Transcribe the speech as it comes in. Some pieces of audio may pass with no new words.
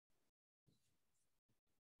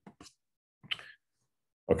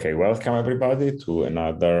Okay, welcome everybody to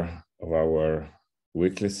another of our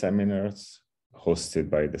weekly seminars hosted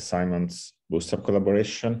by the Simons Bootstrap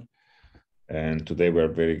collaboration. And today we're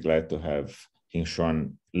very glad to have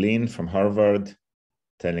Ying-Hsuan Lin from Harvard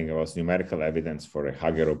telling us numerical evidence for a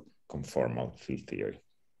Hagerup conformal field theory.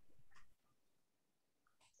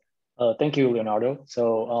 Thank you, Leonardo.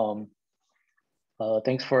 So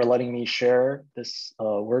thanks for letting me share this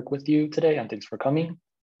work with you today, and thanks for coming.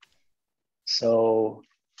 So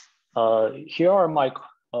here are my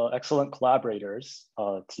excellent collaborators,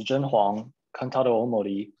 Zijun Huang, Kantaro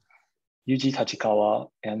Omori, Yuji Tachikawa,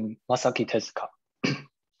 and Masaki Tezuka.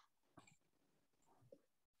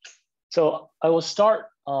 So I will start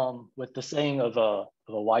with the saying of a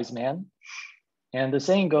wise man. And the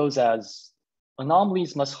saying goes as,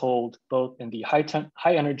 anomalies must hold both in the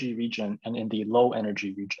high energy region and in the low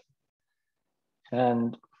energy region.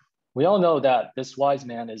 And we all know that this wise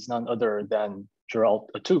man is none other than Gerald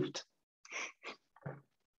 't Hooft.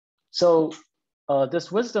 So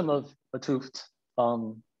this wisdom of 't Hooft,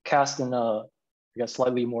 cast in a, I guess,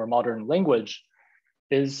 slightly more modern language,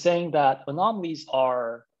 is saying that anomalies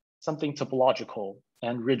are something topological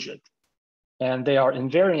and rigid, and they are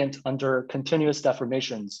invariant under continuous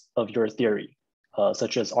deformations of your theory,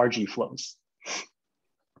 such as RG flows.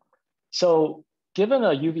 So given a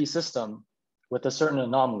UV system with a certain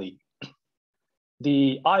anomaly,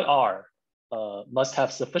 the IR must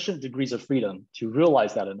have sufficient degrees of freedom to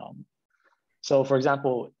realize that anomaly. So for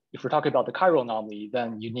example, if we're talking about the chiral anomaly,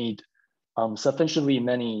 then you need sufficiently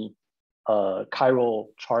many chiral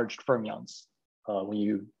charged fermions when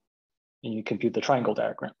you compute the triangle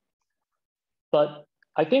diagram. But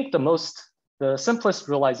I think the simplest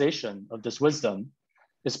realization of this wisdom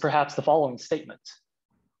is perhaps the following statement.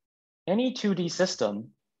 Any 2D system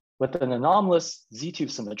with an anomalous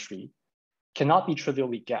Z2 symmetry cannot be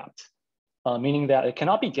trivially gapped, meaning that it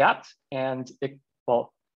cannot be gapped, and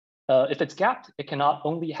if it's gapped, it cannot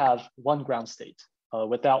only have one ground state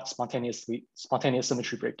without spontaneous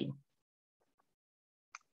symmetry breaking.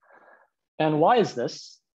 And why is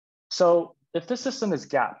this? So if this system is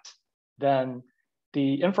gapped, then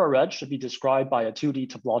the infrared should be described by a 2D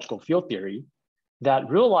topological field theory that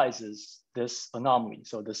realizes this anomaly,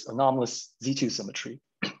 so this anomalous Z2 symmetry.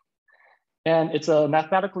 And it's a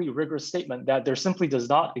mathematically rigorous statement that there simply does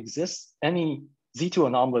not exist any Z2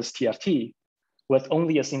 anomalous TFT with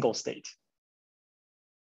only a single state.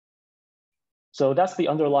 So that's the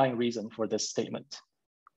underlying reason for this statement.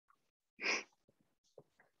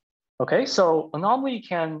 Okay, so anomaly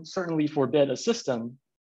can certainly forbid a system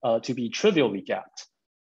to be trivially gapped.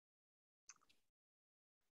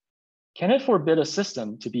 Can it forbid a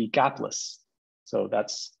system to be gapless? So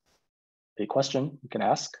that's a question you can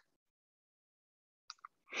ask.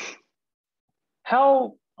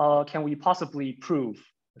 How can we possibly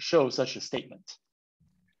show such a statement?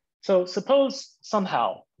 So suppose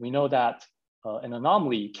somehow we know that an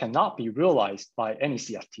anomaly cannot be realized by any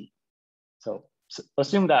CFT. So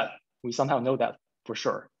assume that we somehow know that for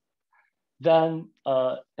sure. Then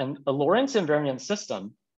a Lorentz invariant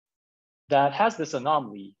system that has this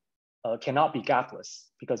anomaly cannot be gapless,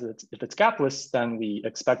 because if it's gapless, then we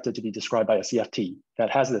expect it to be described by a CFT that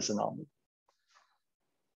has this anomaly.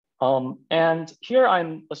 And here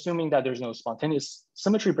I'm assuming that there's no spontaneous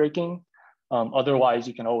symmetry breaking. Otherwise,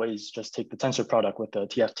 you can always just take the tensor product with the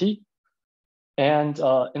TFT. And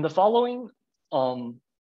in the following,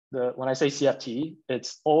 when I say CFT,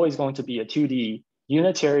 it's always going to be a 2D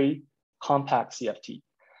unitary compact CFT.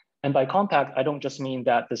 And by compact, I don't just mean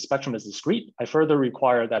that the spectrum is discrete. I further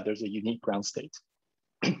require that there's a unique ground state.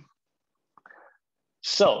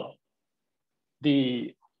 So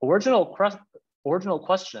the original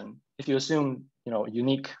question, if you assume a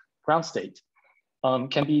unique ground state,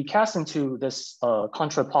 can be cast into this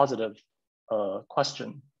contrapositive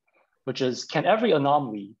question, which is, can every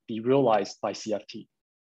anomaly be realized by CFT?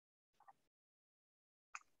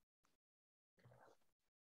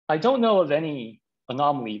 I don't know of any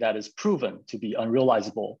anomaly that is proven to be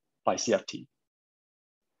unrealizable by CFT.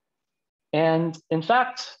 And in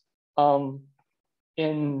fact,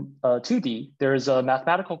 in 2D, there's a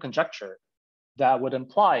mathematical conjecture that would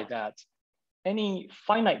imply that any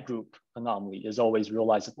finite group anomaly is always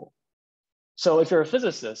realizable. So if you're a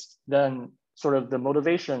physicist, then sort of the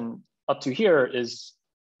motivation up to here is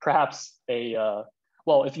perhaps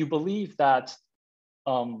if you believe that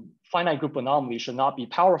finite group anomaly should not be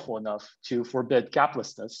powerful enough to forbid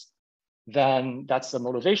gaplessness, then that's the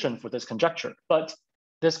motivation for this conjecture. But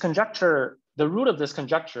this conjecture, the root of this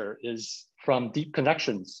conjecture is from deep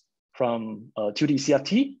connections from 2D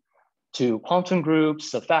CFT to quantum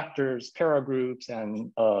groups, subfactors, paragroups,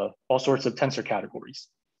 and all sorts of tensor categories.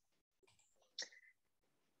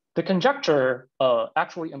 The conjecture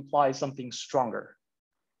actually implies something stronger.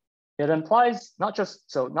 It implies not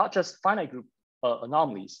just finite group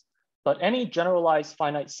anomalies, but any generalized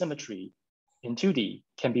finite symmetry in 2D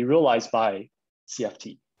can be realized by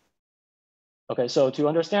CFT. Okay, so to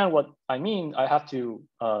understand what I mean, I have to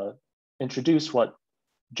introduce what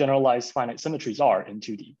generalized finite symmetries are in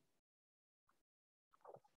 2D.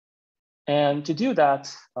 And to do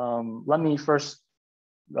that, let me first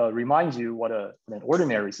remind you what an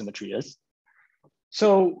ordinary symmetry is.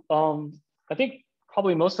 So I think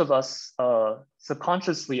probably most of us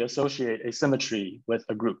subconsciously associate a symmetry with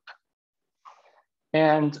a group.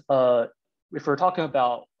 And if we're talking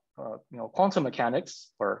about quantum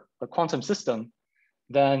mechanics or a quantum system,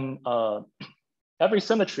 then every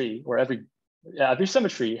symmetry or every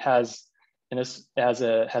symmetry has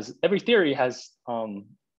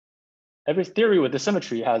every theory with the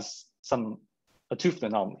symmetry has a toothed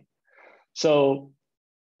anomaly. So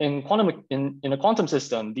in a quantum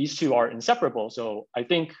system, these two are inseparable. So I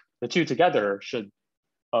think the two together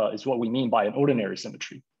is what we mean by an ordinary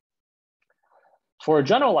symmetry. For a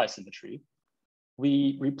generalized symmetry,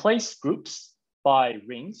 we replace groups by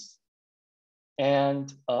rings,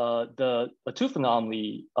 and the tooth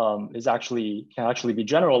anomaly can actually be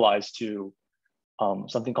generalized to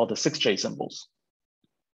something called the 6J symbols.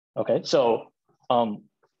 Okay, so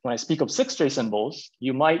when I speak of 6J symbols,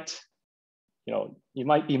 you might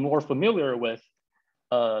be more familiar with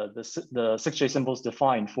the 6J symbols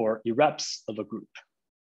defined for irreps of a group,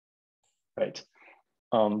 right?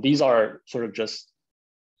 These are sort of just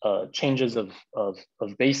changes of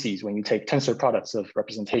bases when you take tensor products of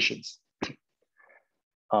representations.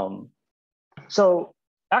 So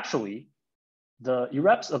actually, the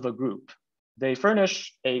irreps of a group, they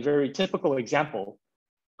furnish a very typical example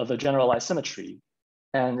of a generalized symmetry,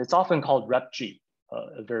 and it's often called rep-G,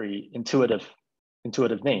 a very intuitive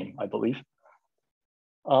name, I believe.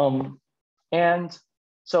 And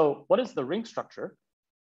so what is the ring structure?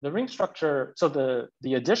 The ring structure, so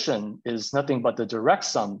the addition is nothing but the direct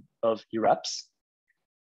sum of irreps,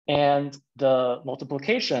 and the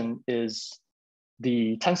multiplication is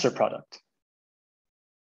the tensor product.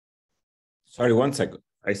 Sorry, one second.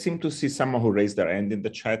 I seem to see someone who raised their hand in the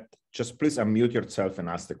chat. Just please unmute yourself and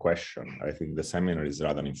ask the question. I think the seminar is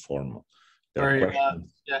rather informal. Sorry,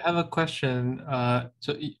 yeah, I have a question.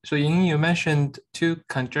 So Ying, you mentioned two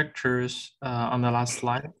conjectures on the last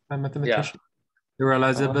slide by mathematician. Yeah. The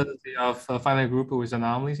realizability of a finite group with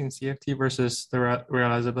anomalies in CFT versus the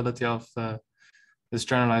realizability of this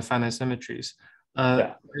generalized finite symmetries.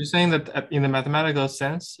 Are you saying that in the mathematical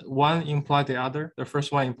sense, one implies the other? The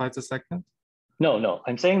first one implies the second? No.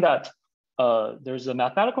 I'm saying that there's a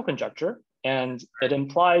mathematical conjecture, and it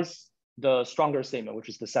implies the stronger statement, which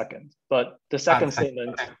is the second. But the second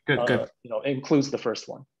statement good. Includes the first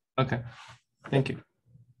one. Okay, thank you.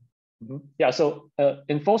 Mm-hmm. Yeah, so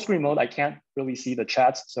in full screen mode, I can't really see the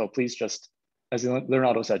chat. So please just, as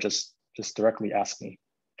Leonardo said, just directly ask me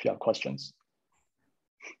if you have questions.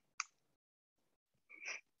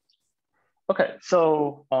 Okay,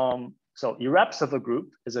 so irreps of a group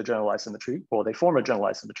is a generalized symmetry, or they form a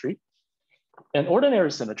generalized symmetry. An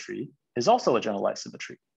ordinary symmetry is also a generalized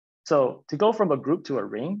symmetry. So to go from a group to a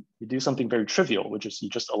ring, you do something very trivial, which is you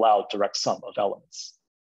just allow direct sum of elements.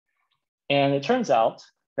 And it turns out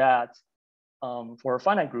that for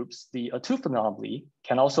finite groups, the tooth anomaly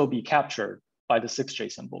can also be captured by the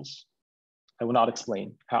 6J symbols. I will not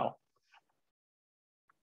explain how.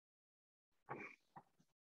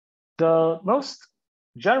 The most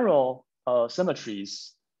general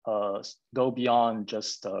symmetries go beyond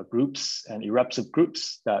just groups and irreps of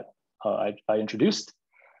groups that I introduced.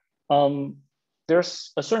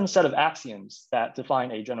 There's a certain set of axioms that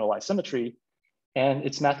define a generalized symmetry, and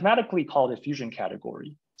it's mathematically called a fusion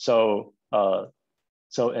category. So in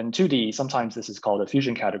 2D, sometimes this is called a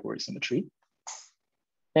fusion category symmetry.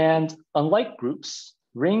 And unlike groups,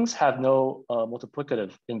 rings have no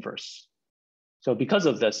multiplicative inverse. So because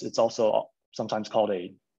of this, it's also sometimes called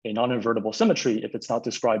a non-invertible symmetry if it's not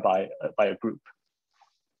described by a group.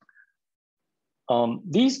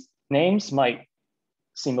 These names might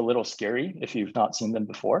seem a little scary if you've not seen them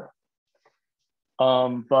before.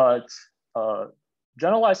 But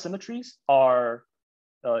generalized symmetries are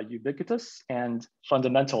ubiquitous and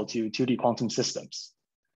fundamental to 2D quantum systems.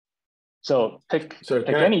 So pick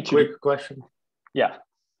any two. Quick question. Yeah.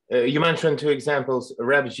 You mentioned two examples,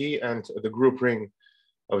 rep-G and the group ring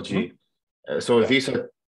of G. So these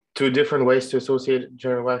are two different ways to associate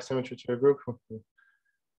generalized symmetry to a group?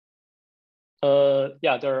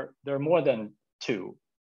 Yeah, there are more than two,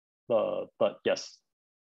 but yes.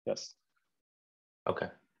 Okay.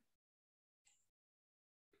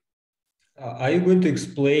 Are you going to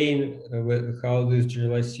explain how this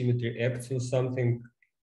generalized symmetry acts on something?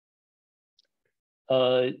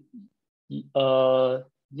 Yeah,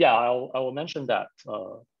 I will mention that.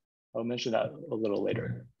 I'll mention that a little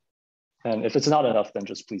later. And if it's not enough, then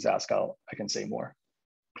just please ask. I can say more.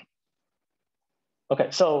 Okay,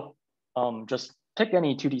 so just pick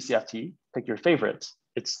any 2D CFT, pick your favorite.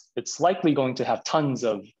 It's likely going to have tons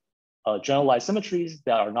of generalized symmetries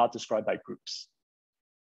that are not described by groups.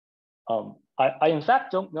 I in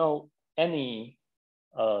fact don't know any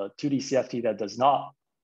 2D CFT that does not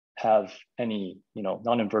have any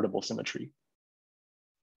non-invertible symmetry.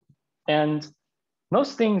 And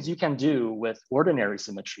most things you can do with ordinary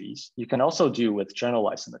symmetries, you can also do with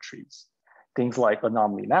generalized symmetries. Things like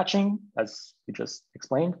anomaly matching, as we just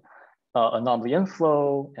explained, anomaly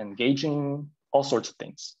inflow, and gauging, all sorts of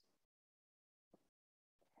things.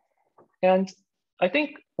 And I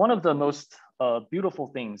think one of the most beautiful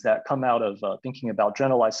things that come out of thinking about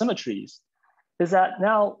generalized symmetries is that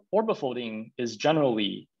now orbifolding is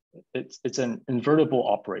generally, it's an invertible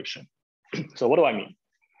operation. So what do I mean?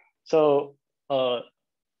 So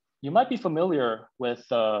you might be familiar with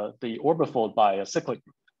the orbifold by a cyclic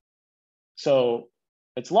group. So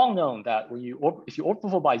it's long known that if you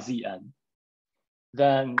orbifold by Zn,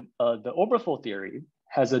 then the orbifold theory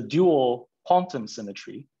has a dual quantum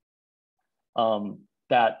symmetry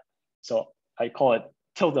so I call it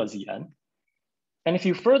tilde Zn. And if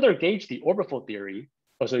you further gauge the orbifold theory,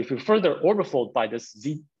 so if you further orbifold by this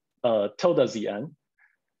tilde Zn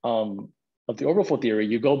of the orbifold theory,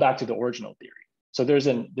 you go back to the original theory. So there's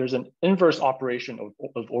an inverse operation of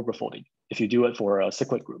orbifolding if you do it for a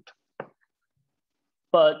cyclic group.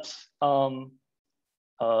 But in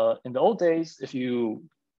the old days, if you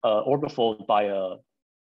orbifold by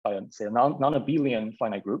say a non-abelian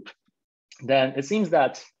finite group, then it seems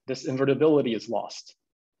that this invertibility is lost.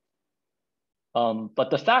 But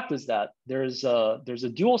the fact is that there's a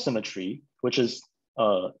dual symmetry, which is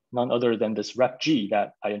none other than this rep G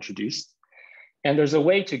that I introduced. And there's a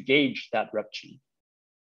way to gauge that rep G.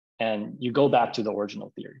 And you go back to the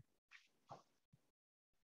original theory.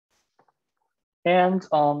 And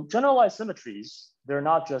generalized symmetries, they're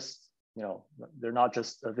not just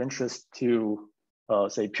of interest to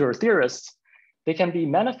say pure theorists. They can be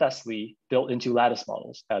manifestly built into lattice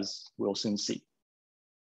models, as we'll soon see.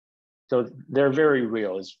 So they're very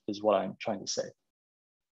real, is what I'm trying to say.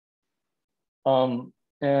 And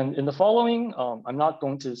in the following, I'm not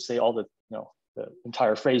going to say all the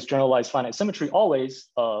entire phrase generalized finite symmetry always.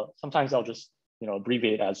 Sometimes I'll just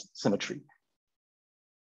abbreviate as symmetry.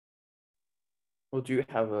 Well, do you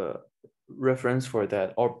have a reference for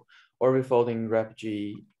that? Orbifolding rep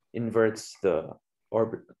G inverts the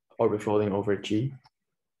orbifolding over G?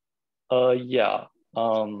 Yeah.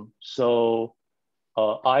 So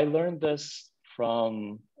I learned this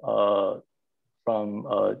from a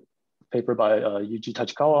paper by Yuji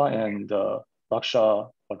Tachikawa and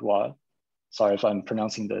Laksha Bhagwat. Sorry if I'm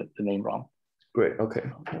pronouncing the name wrong. Great. Okay,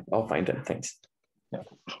 I'll find it. Thanks. Yeah.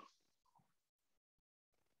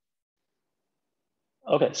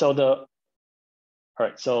 Okay. So all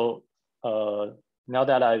right. So now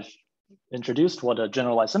that I've introduced what a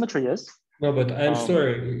generalized symmetry is. No, but I'm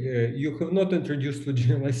sorry, you have not introduced what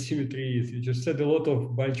generalized symmetry is. You just said a lot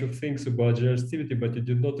of bunch of things about generalized, but you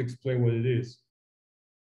did not explain what it is.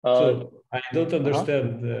 So I don't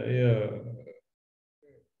understand.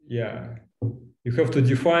 Yeah, you have to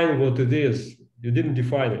define what it is. You didn't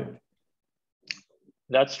define it.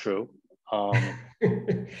 That's true.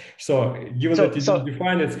 So given that you didn't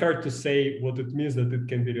define it, it's hard to say what it means that it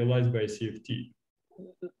can be realized by a CFT.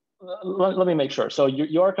 Let me make sure. So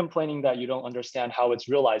you are complaining that you don't understand how it's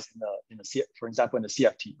realized for example, in the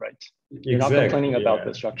CFT, right? You're not complaining about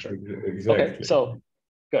the structure. Exactly. Okay, so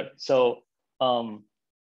good. So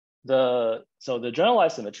the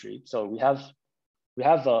generalized symmetry. So we have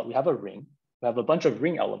a ring. We have a bunch of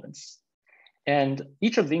ring elements, and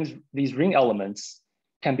each of these ring elements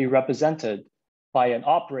can be represented by an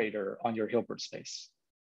operator on your Hilbert space.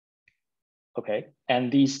 Okay,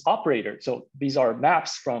 and these operators, so these are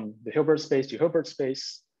maps from the Hilbert space to Hilbert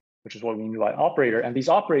space, which is what we mean by operator. And these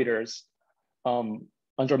operators,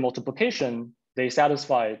 under multiplication, they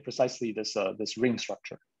satisfy precisely this ring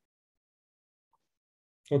structure.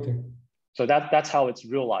 Okay. So that's how it's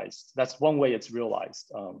realized. That's one way it's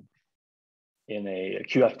realized in a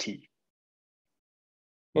QFT.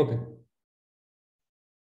 Okay.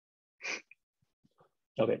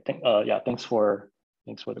 Okay. Yeah. Thanks for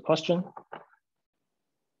the question.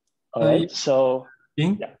 All right, so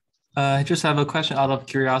Ying? yeah. I just have a question out of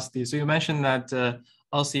curiosity. So you mentioned that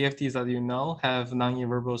all CFTs that you know have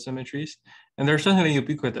non-invertible symmetries, and they're certainly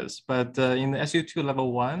ubiquitous. But in the SU2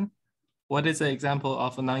 level 1, what is an example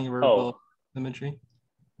of a non-invertible symmetry?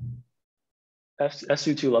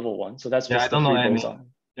 SU2 level 1. So that's Yeah, just the free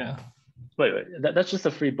boson. Yeah. Wait. That's just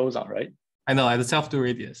a free boson, right? I know, at the self-2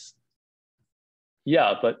 radius.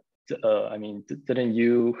 Yeah, but I mean, didn't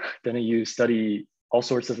you study all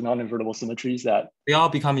sorts of non-invertible symmetries that they all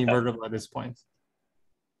become invertible at this point?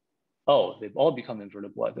 Oh, they've all become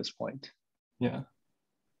invertible at this point. Yeah.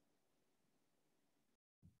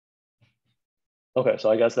 Okay, so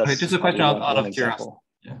I guess that's just a question out of curiosity.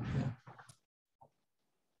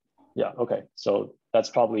 Yeah. Okay, so that's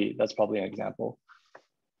probably an example.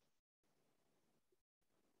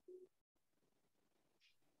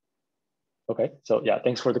 Okay, so yeah,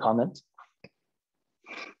 thanks for the comment.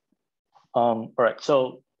 All right,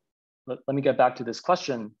 so let me get back to this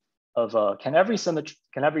question of can every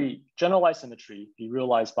generalized symmetry be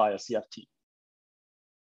realized by a CFT?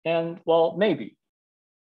 And well, maybe.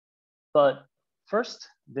 But first,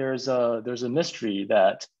 there's a mystery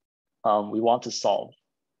that we want to solve.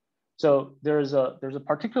 So there's a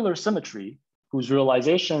particular symmetry whose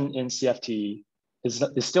realization in CFT is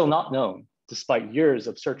still not known despite years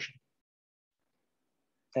of searching.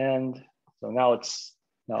 And so now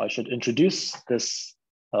I should introduce this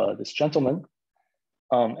this gentleman.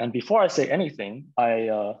 And before I say anything,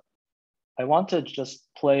 I want to just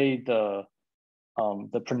play the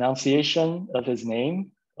pronunciation of his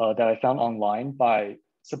name that I found online by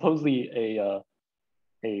supposedly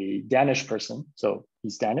a Danish person. So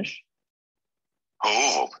he's Danish.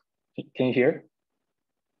 Oh. Can you hear?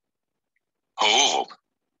 Oh.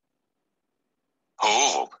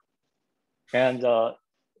 Oh. And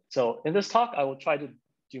so in this talk, I will try to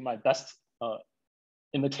do my best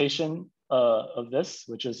imitation of this,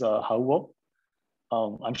 which is Hauwo.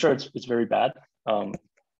 I'm sure it's very bad.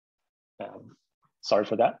 Sorry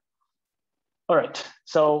for that. All right,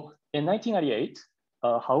 so in 1998,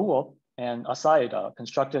 Hauwo and Asaida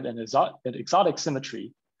constructed an exotic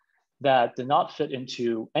symmetry that did not fit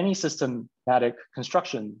into any systematic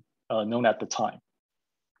construction known at the time.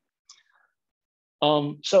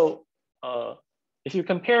 If you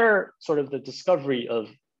compare sort of the discovery of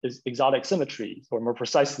exotic symmetry, or more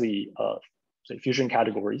precisely, say fusion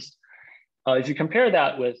categories, if you compare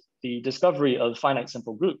that with the discovery of finite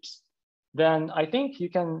simple groups, then I think you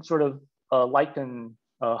can sort of liken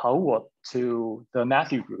Hauwo to the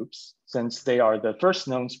Matthew groups, since they are the first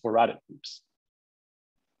known sporadic groups.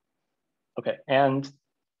 Okay, and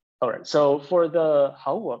all right, so for the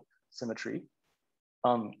Hauwo symmetry,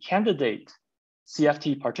 candidate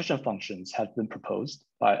CFT partition functions have been proposed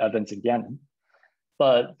by Evans and Gannon,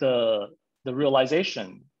 but the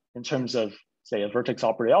realization in terms of, say, a vertex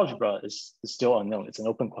operator algebra is still unknown. It's an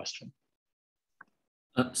open question.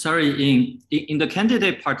 Sorry, in the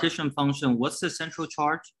candidate partition function, what's the central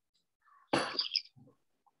charge?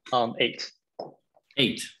 8.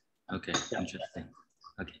 8. Okay, yeah. Interesting.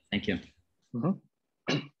 Okay, thank you.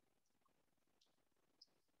 Mm-hmm.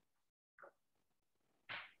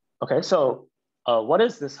 Okay, so what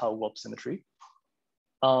is this Hauwo symmetry?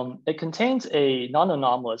 It contains a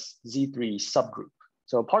non-anomalous Z3 subgroup.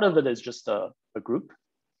 So part of it is just a group,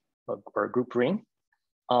 or a group ring.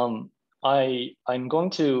 I'm going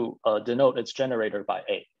to denote its generator by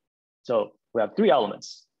A. So we have 3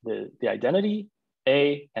 elements, the identity,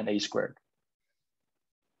 A, and A squared.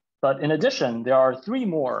 But in addition, there are 3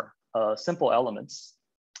 more simple elements,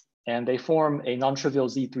 and they form a non-trivial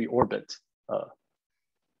Z3 orbit.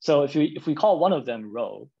 So if we call one of them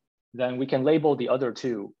rho, then we can label the other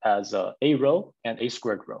 2 as A rho and A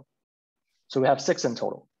squared rho. So we have 6 in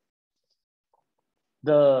total.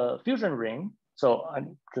 The fusion ring, so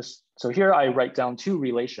here I write down 2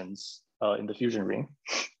 relations in the fusion ring.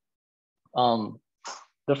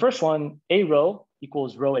 The first one, A rho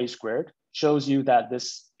equals rho A squared, shows you that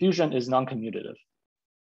this fusion is non-commutative.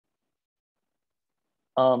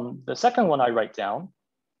 The second one I write down,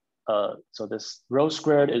 so this rho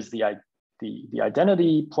squared is the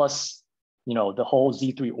identity plus, the whole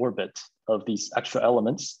Z3 orbit of these extra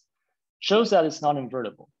elements, shows that it's not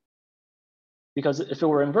invertible. Because if it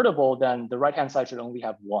were invertible, then the right-hand side should only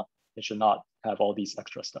have 1. It should not have all these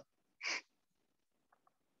extra stuff.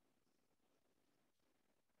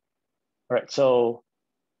 All right, so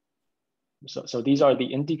these are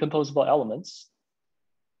the indecomposable elements.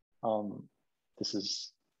 This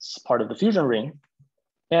is part of the fusion ring.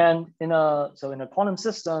 And in a quantum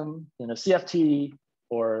system, in a CFT,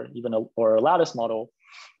 or even a lattice model,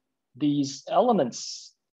 these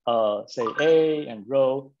elements, say A and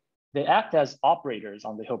rho, they act as operators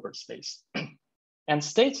on the Hilbert space. And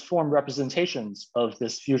states form representations of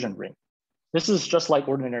this fusion ring. This is just like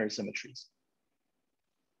ordinary symmetries.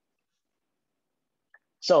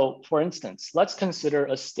 So for instance, let's consider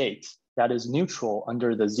a state that is neutral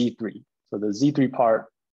under the Z3. So the Z3 part,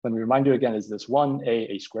 let me remind you again, is this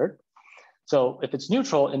 1a squared. So if it's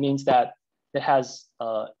neutral, it means that it has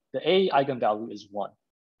the A eigenvalue is 1.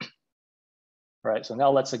 Right, so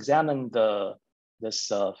now let's examine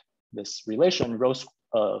this relation for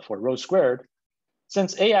rho squared.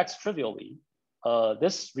 Since A acts trivially,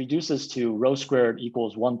 this reduces to rho squared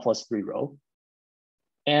equals 1 plus 3 rho.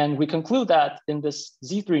 And we conclude that in this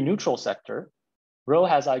Z3 neutral sector, rho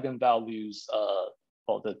has eigenvalues,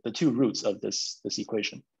 well, the two roots of this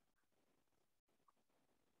equation.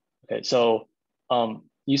 Okay, so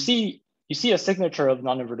you see a signature of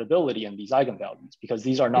non-invertibility in these eigenvalues because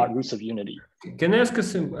these are not roots of unity. Can I ask a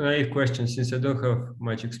question, since I don't have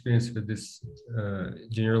much experience with this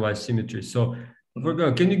generalized symmetry? So,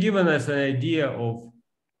 can you give us an idea of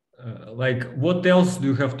like what else do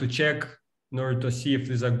you have to check in order to see if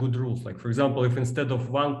these are good rules? Like, for example, if instead of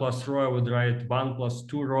 1 plus rho, I would write 1 plus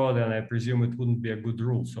 2 rho, then I presume it wouldn't be a good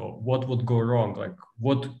rule. So what would go wrong? Like,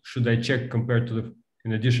 what should I check compared to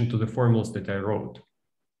in addition to the formulas that I wrote?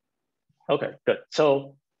 Okay, good.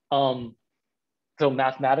 So, so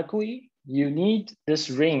mathematically, you need this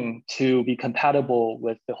ring to be compatible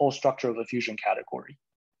with the whole structure of a fusion category.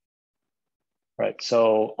 Right,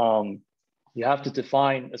 so you have to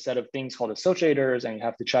define a set of things called associators, and you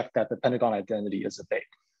have to check that the pentagon identity is a.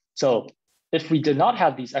 So if we did not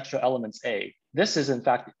have these extra elements A, this is in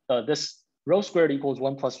fact, this rho squared equals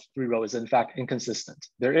 1 plus 3 rho is in fact inconsistent.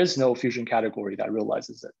 There is no fusion category that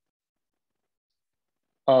realizes it.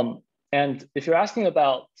 And if you're asking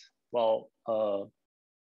about, well,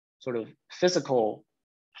 sort of physical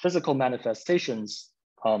manifestations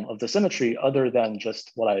of the symmetry other than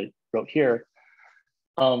just what I wrote here,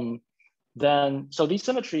 then so these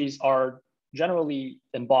symmetries are generally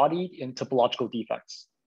embodied in topological defects.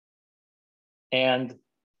 And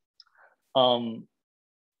once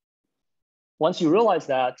you realize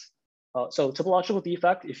that, so topological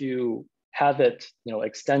defect, if you have it,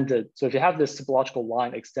 extended. So if you have this topological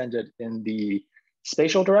line extended in the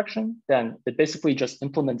spatial direction, then it basically just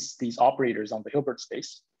implements these operators on the Hilbert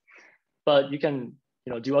space. But you can,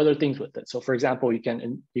 do other things with it. So for example, you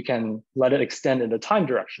can let it extend in the time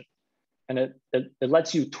direction, and it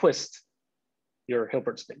lets you twist your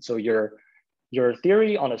Hilbert space. So your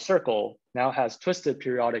theory on a circle now has twisted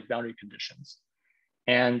periodic boundary conditions,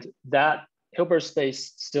 and that Hilbert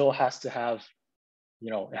space still has to have,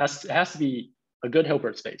 it has to be a good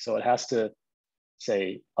Hilbert space. So it has to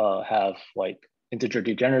say have like integer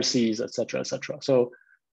degeneracies, et cetera, et cetera. So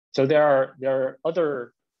there are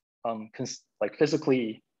other there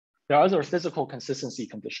are other physical consistency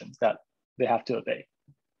conditions that they have to obey.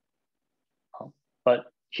 But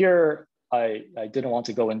here I didn't want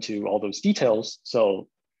to go into all those details. So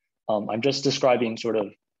I'm just describing sort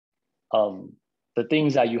of the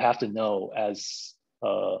things that you have to know as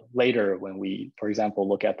later when we, for example,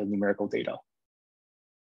 look at the numerical data.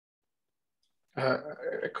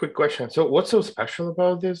 A quick question. So what's so special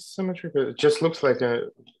about this symmetry? It just looks like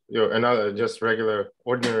another just regular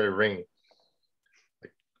ordinary ring.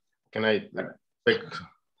 Can I pick,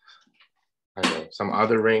 I don't know, some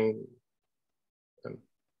other ring?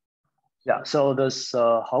 Yeah, so this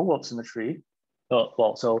Hauwolf symmetry,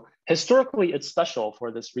 well, so historically it's special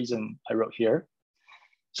for this reason I wrote here.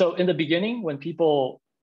 So in the beginning, when people,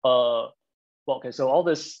 well, okay, so all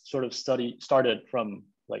this sort of study started from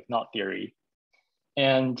like knot theory.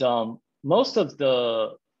 And most of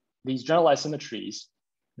these generalized symmetries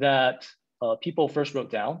that people first wrote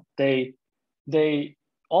down, they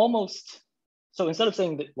almost, so instead of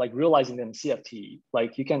saying that, like realizing them in CFT,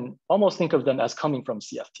 like you can almost think of them as coming from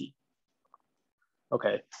CFT.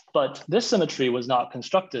 Okay, but this symmetry was not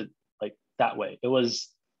constructed like that way. It was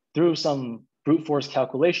through some brute force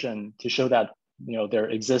calculation to show that there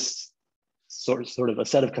exists sort of a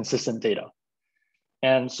set of consistent data.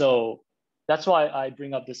 And so that's why I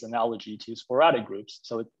bring up this analogy to sporadic groups.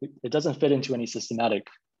 So it doesn't fit into any systematic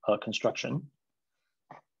construction.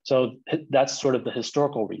 So that's sort of the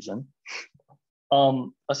historical reason. A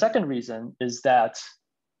second reason is that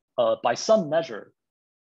by some measure,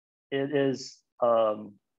 it is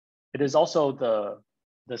also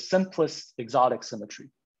the simplest exotic symmetry.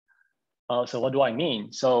 So what do I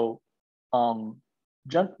mean? So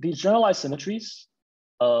these generalized symmetries,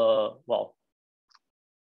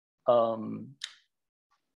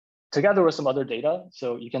 together with some other data,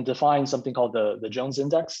 so you can define something called the Jones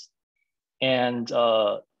index, and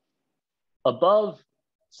above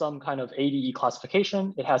some kind of ADE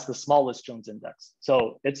classification, it has the smallest Jones index.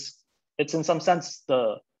 So it's in some sense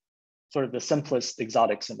the sort of the simplest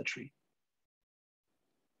exotic symmetry.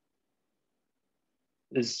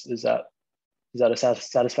 Is that a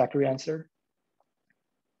satisfactory answer?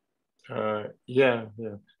 Yeah.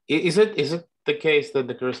 Is it the case that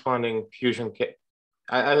the corresponding fusion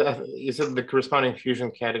is it the corresponding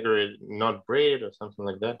fusion category not braided or something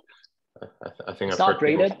like that? I think it's I've not heard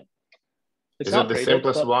braided. people. It's is not it the braided,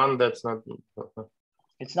 simplest one that's not?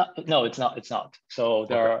 It's not. No, it's not. It's not. So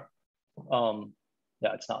there are.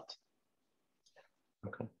 Yeah, it's not.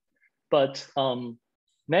 Okay. But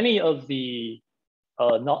many of the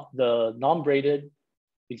non-braided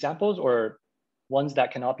examples or ones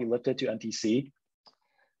that cannot be lifted to NTC,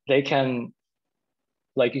 they can,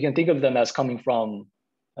 like, you can think of them as coming from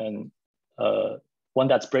one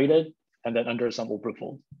that's braided and then under some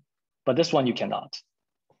Oberfold. But this one you cannot.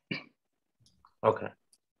 Okay.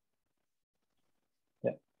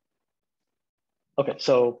 Yeah. Okay.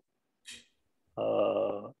 So,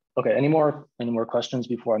 okay. Any more questions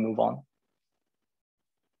before I move on?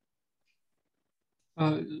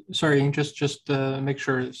 Sorry, just make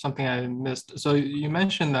sure something I missed. So you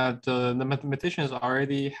mentioned that the mathematicians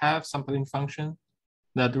already have sampling function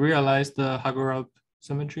that realize the Hagorab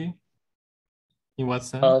symmetry. In what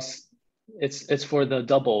sense? It's for the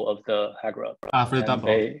double of the Hagorab. For the double.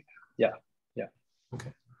 Yeah.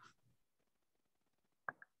 Okay.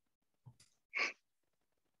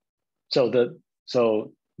 So the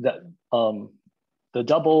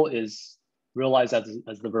double is realized as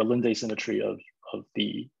the Verlinde symmetry of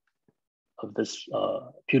this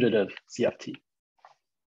putative CFT.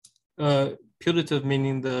 Putative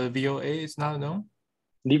meaning the VOA is not known?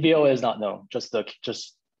 The VOA is not known. Just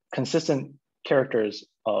consistent characters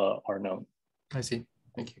are known. I see.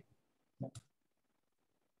 Thank you.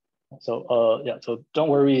 So yeah. So don't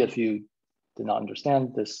worry if you did not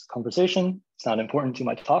understand this conversation. It's not important to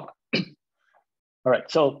my talk. All right.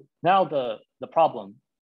 So now the problem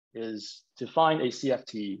is to find a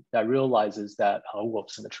CFT that realizes that Hauop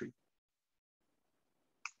symmetry.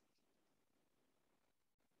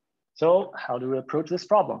 So how do we approach this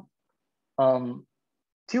problem?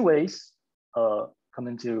 Two ways come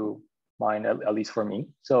into mind, at least for me.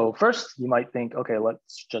 So first, you might think, okay,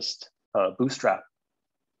 let's just bootstrap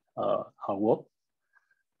Hauop.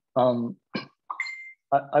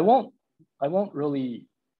 I won't really,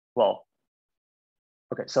 well,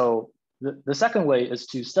 okay, so the second way is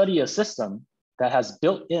to study a system that has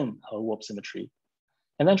built-in Hauop symmetry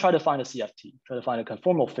and then try to find a CFT, try to find a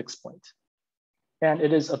conformal fixed point. And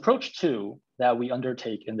it is approach 2 that we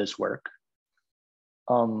undertake in this work.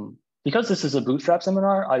 Because this is a Bootstrap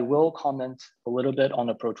seminar, I will comment a little bit on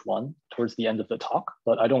approach 1 towards the end of the talk,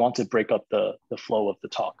 but I don't want to break up the flow of the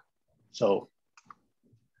talk. So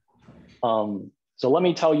let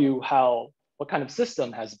me tell you what kind of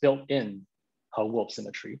system has built-in Hauop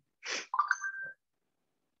symmetry.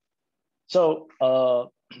 So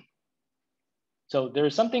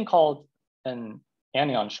there's something called an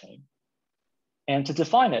anion chain. And to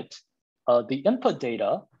define it, the input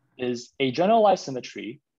data is a generalized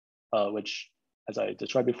symmetry, which, as I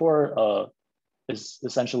described before, is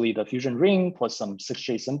essentially the fusion ring plus some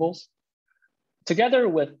 6J symbols, together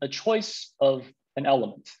with a choice of an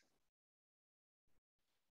element.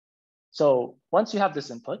 So once you have this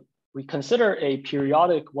input, we consider a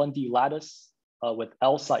periodic 1D lattice with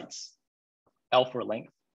L sites, L for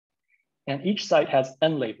length. And each site has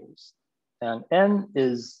N labels. And N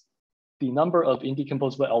is the number of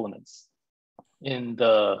indecomposable elements in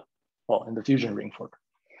the fusion ring fork.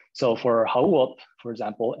 So for Hauop, for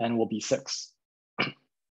example, N will be 6.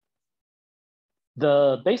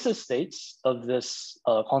 The basis states of this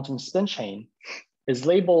quantum spin chain is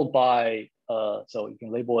labeled by, so you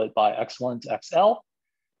can label it by X1 to XL,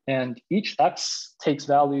 and each X takes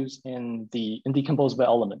values in the indecomposable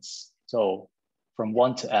elements, so from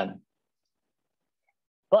 1 to N.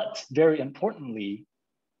 But very importantly,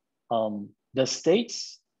 the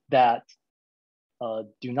states that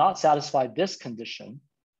do not satisfy this condition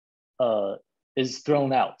is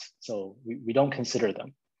thrown out. So we don't consider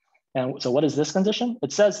them. And so what is this condition?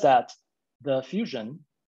 It says that the fusion,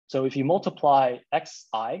 so if you multiply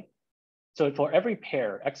xi, so for every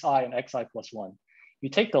pair, xi and xi plus 1, you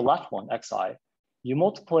take the left one, xi, you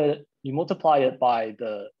multiply it by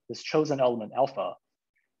this chosen element alpha,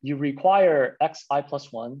 you require xi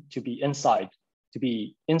plus 1 to be inside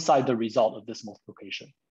the result of this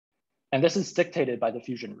multiplication. And this is dictated by the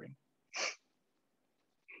fusion ring.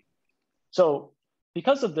 So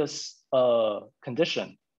because of this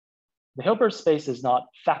condition, the Hilbert space is not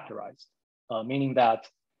factorized, meaning that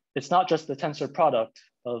it's not just the tensor product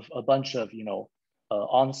of a bunch of,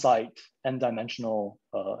 on-site n-dimensional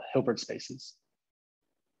Hilbert spaces.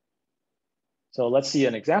 So let's see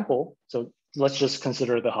an example. So let's just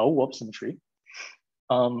consider the Haurup symmetry.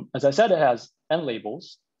 As I said, it has n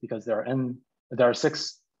labels because there are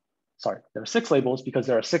six labels because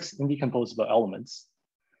there are 6 indecomposable elements.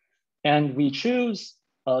 And we choose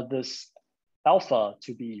this alpha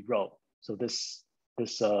to be rho. So this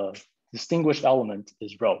distinguished element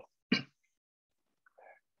is rho.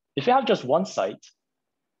 If you have just one site,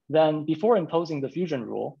 then before imposing the fusion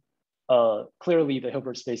rule, clearly the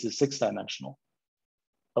Hilbert space is 6-dimensional.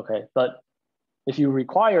 Okay, but if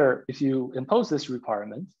you impose this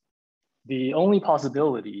requirement, the only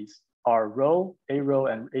possibilities are rho, a rho,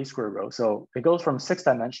 and a squared rho. So it goes from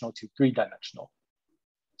 6-dimensional to 3-dimensional.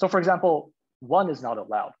 So for example, 1 is not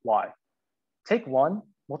allowed. Why? Take 1,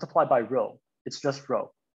 multiply by rho. It's just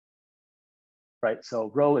rho, right?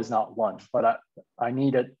 So rho is not 1, but I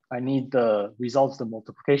need the results of the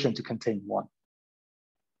multiplication to contain 1,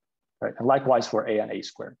 right? And likewise for a and a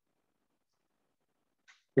squared.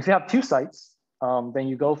 If you have 2 sites, then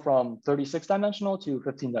you go from 36-dimensional to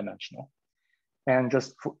 15-dimensional. And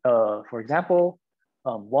just for example,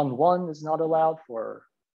 1, 1 is not allowed for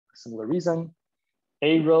a similar reason.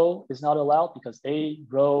 A rho is not allowed because a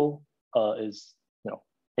rho is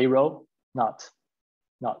a rho, not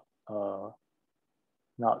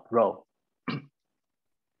rho.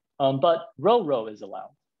 But rho is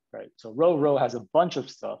allowed, right? So rho has a bunch of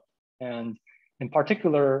stuff, and in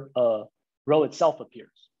particular, rho itself appears.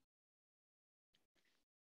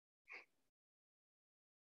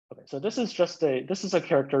 Okay, so this is a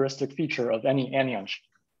characteristic feature of any anion shape.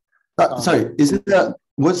 Sorry, is it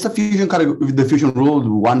what's the fusion category? The fusion rule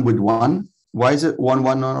 1 with 1? Why is it 1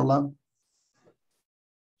 1 not allowed?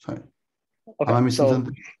 Sorry, okay, am I missing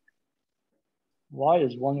something? Why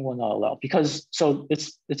is 1 1 not allowed? Because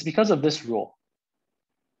it's because of this rule.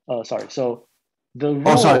 Sorry, so the rule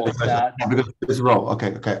that because it's rho.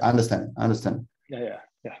 Okay, I understand. Yeah.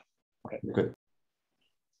 Okay. Good.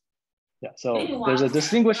 Yeah, so there's a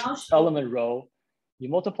distinguished element rho. You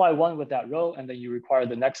multiply 1 with that rho, and then you require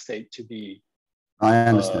the next state to be I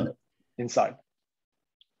understand. Inside.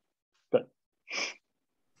 Good.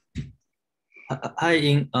 Hi,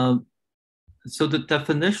 Ying. So the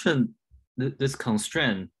definition, this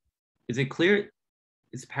constraint, is it clear?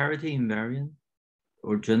 Is parity invariant,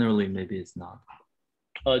 or generally maybe it's not?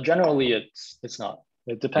 Generally, it's not.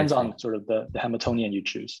 It depends on sort of the Hamiltonian you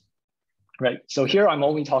choose, right? So here I'm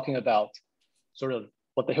only talking about sort of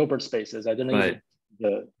what the Hilbert space is. I didn't use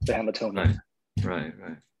the Hamiltonian. Right.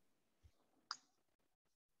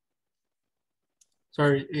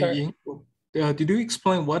 Sorry, Ying, did you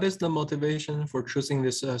explain what is the motivation for choosing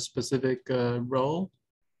this specific role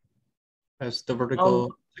as the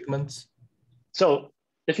vertical segments? So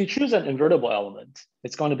if you choose an invertible element,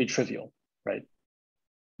 it's going to be trivial, right?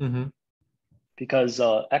 Mm-hmm. Because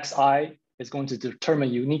xi is going to determine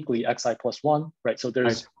uniquely xi plus 1, right? So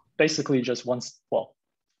there's basically just one,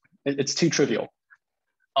 it's too trivial.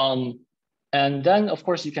 And then of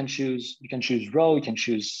course you can choose rho, you can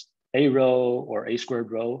choose a rho or a squared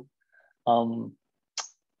rho.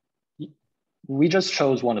 We just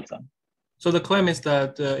chose one of them. So the claim is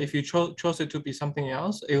that if you chose it to be something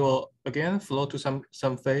else, it will again flow to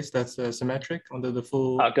some phase that's symmetric under the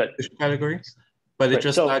full category, but it's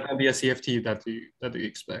just not going to be a CFT that you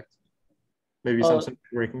expect. Maybe some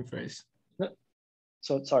breaking phase.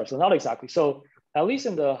 So sorry, so not exactly. So at least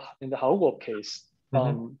in the Haurup case,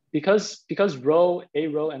 because rho, a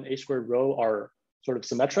rho, and a squared rho are sort of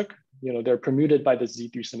symmetric, they're permuted by the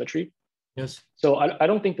Z3 symmetry. Yes. So I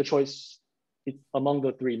don't think the choice among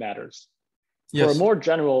the 3 matters. Yes. For a more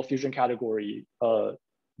general fusion category,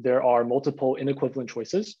 there are multiple inequivalent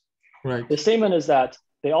choices. Right. The statement is that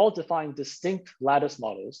they all define distinct lattice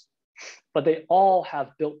models, but they all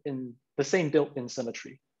have the same built-in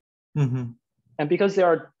symmetry. And because there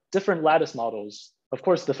are different lattice models, of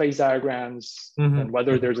course, the phase diagrams and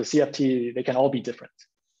whether there's a CFT, they can all be different.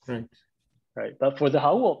 Right. But for the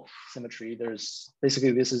Haurup symmetry, this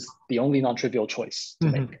is the only non-trivial choice to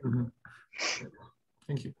make.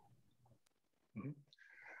 Thank you.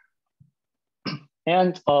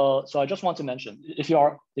 And so I just want to mention, if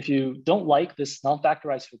you don't like this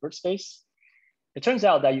non-factorized Hilbert space, it turns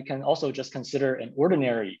out that you can also just consider an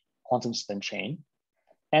ordinary quantum spin chain,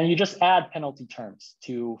 and you just add penalty terms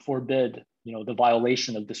to forbid the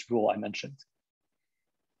violation of this rule I mentioned.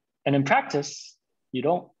 And in practice, you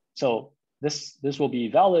don't. So this will be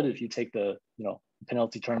valid if you take the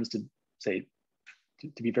penalty terms to say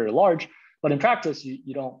to be very large, but in practice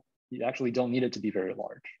you actually don't need it to be very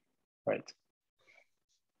large, right?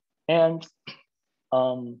 And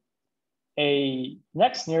a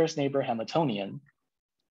next nearest neighbor Hamiltonian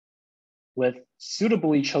with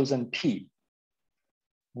suitably chosen P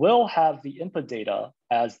will have the input data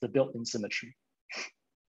as the built-in symmetry.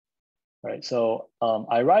 Right, so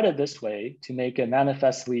I write it this way to make it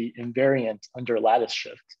manifestly invariant under lattice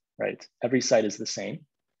shift, right? Every site is the same.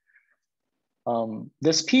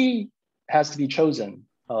 This P has to be chosen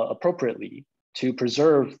appropriately to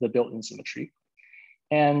preserve the built-in symmetry.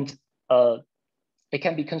 And it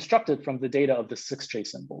can be constructed from the data of the 6J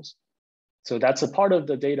symbols. So that's a part of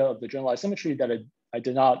the data of the generalized symmetry that I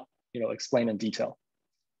did not explain in detail.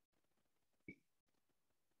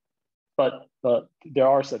 But there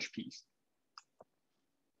are such P's.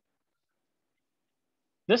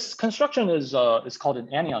 This construction is called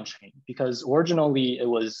an anion chain because originally it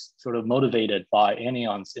was sort of motivated by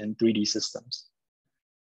anions in 3D systems.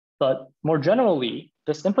 But more generally,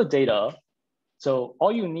 this input data, so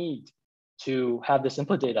all you need to have this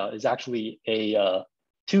input data is actually a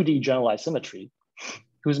 2D generalized symmetry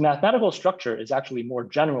whose mathematical structure is actually more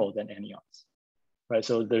general than anions, right?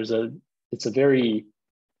 So it's a very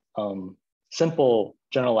simple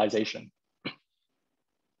generalization.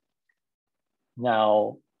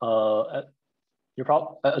 Now, as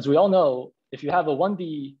we all know, if you have a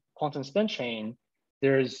 1D quantum spin chain,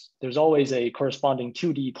 there's always a corresponding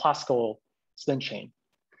 2D classical spin chain.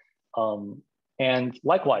 And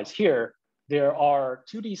likewise here, there are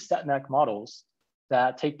 2D StatMech models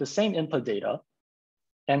that take the same input data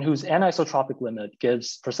and whose anisotropic limit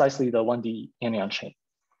gives precisely the 1D anion chain.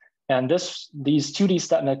 And these 2D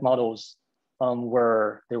StatMech models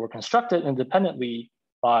were constructed independently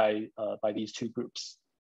by these two groups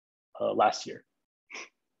last year.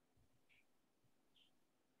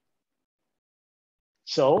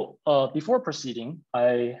 So before proceeding,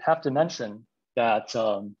 I have to mention that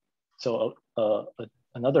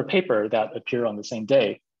another paper that appeared on the same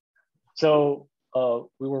day. So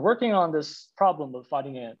we were working on this problem of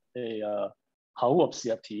finding a Hauop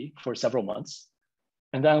CFT for several months.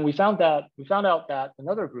 And then we found out that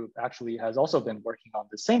another group actually has also been working on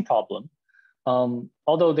the same problem,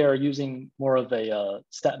 although they're using more of a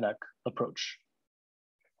StatMech approach.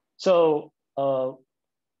 So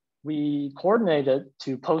we coordinated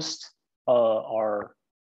to post our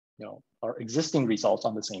existing results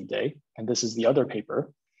on the same day, and this is the other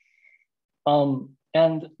paper.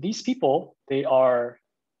 And these people, they are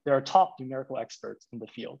top numerical experts in the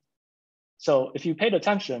field. So if you paid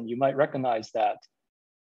attention, you might recognize that,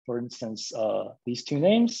 for instance, these two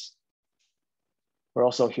names were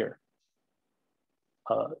also here.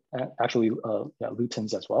 And actually,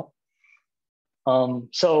 Luton's as well.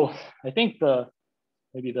 So I think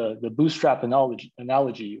maybe the Bootstrap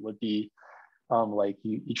analogy would be like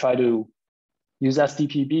you try to use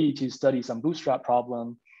SDPB to study some Bootstrap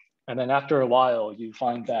problem, and then after a while you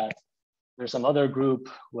find that there's some other group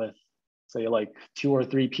with, say, like 2 or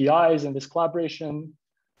 3 PIs in this collaboration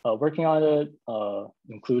working on it,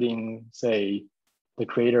 including, say, the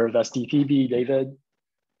creator of SDPB, David.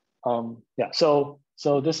 Yeah, so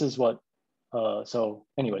this is what, so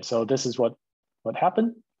this is what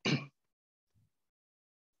happened.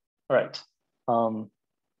 All right.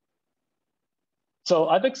 So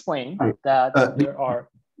I've explained that there are.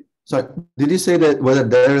 Sorry, did you say that whether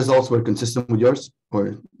their results were consistent with yours,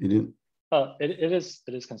 or you didn't? It is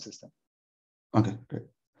consistent. Okay, great.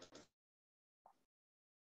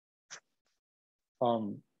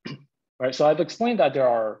 Right. So I've explained that there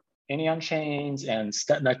are anion chains and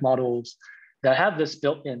StatMech models that have this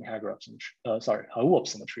built-in Hauop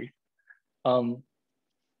symmetry.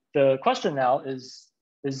 The question now is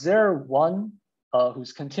there one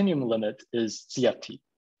whose continuum limit is CFT?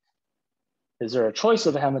 Is there a choice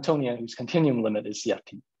of a Hamiltonian whose continuum limit is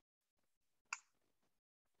CFT?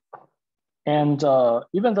 And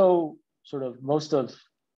even though sort of most of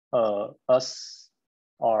us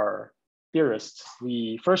are theorists,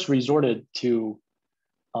 we first resorted to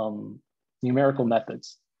numerical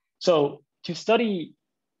methods. So to study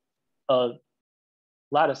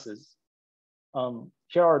lattices,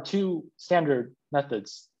 here are 2 standard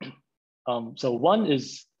methods. So one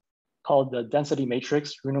is called the density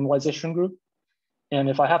matrix renormalization group. And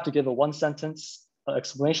if I have to give a 1-sentence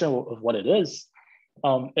explanation of what it is,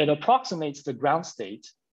 it approximates the ground state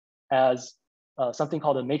as something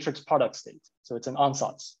called a matrix product state. So it's an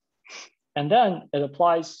ansatz. And then it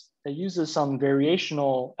uses some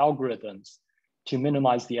variational algorithms to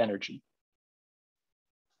minimize the energy.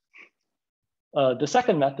 The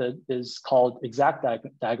second method is called exact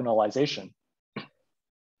diagonalization.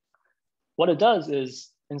 What it does is,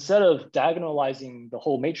 instead of diagonalizing the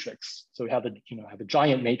whole matrix, so we have a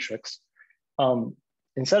giant matrix,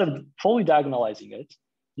 instead of fully diagonalizing it,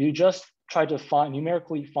 you just try to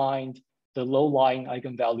numerically find the low-lying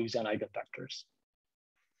eigenvalues and eigenvectors.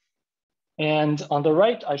 And on the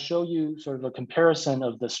right, I show you sort of a comparison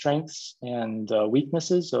of the strengths and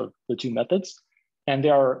weaknesses of the two methods. And they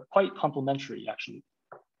are quite complementary, actually.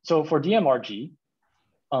 So for DMRG,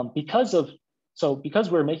 because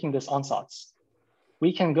we're making this ansatz,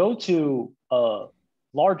 we can go to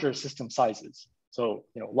larger system sizes. So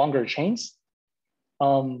longer chains.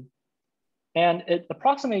 And it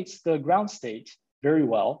approximates the ground state very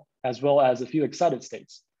well as a few excited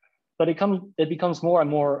states. But it becomes more and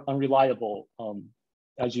more unreliable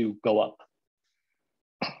as you go up.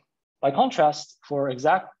 By contrast, for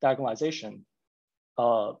exact diagonalization,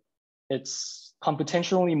 it's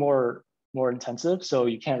computationally more intensive, so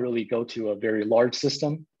you can't really go to a very large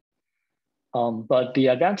system. But the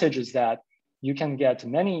advantage is that you can get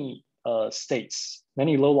many states,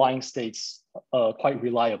 many low-lying states quite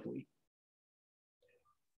reliably.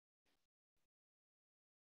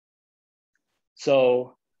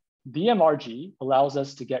 So DMRG allows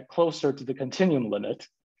us to get closer to the continuum limit,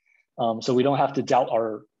 so we don't have to doubt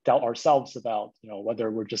ourselves about whether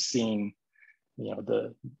we're just seeing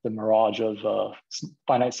the mirage of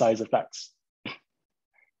finite size effects.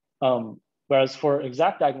 Whereas for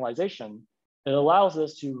exact diagonalization, it allows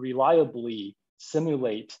us to reliably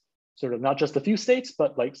simulate sort of not just a few states,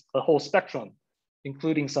 but like the whole spectrum,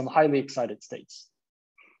 including some highly excited states.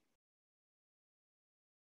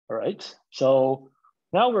 All right, so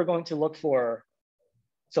now we're going to look for,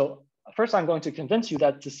 so first I'm going to convince you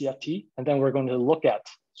that it's a CFT, and then we're going to look at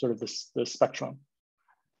sort of the spectrum.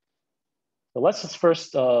 So let's just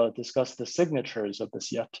first discuss the signatures of the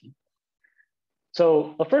CFT.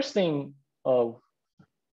 So the first thing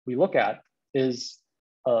we look at is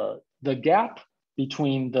the gap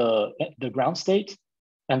between the ground state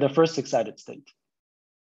and the first excited state.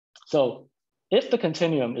 So if the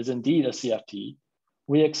continuum is indeed a CFT,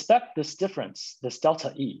 we expect this difference, this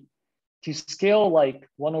delta E, to scale like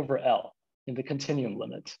 1/L in the continuum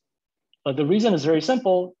limit. But the reason is very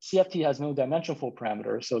simple. CFT has no dimensional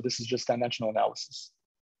parameter, so this is just dimensional analysis.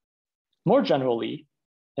 More generally,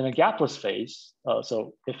 in a gapless phase,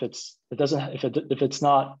 so if it's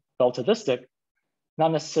not relativistic,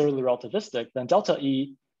 not necessarily relativistic, then delta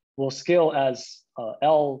E will scale as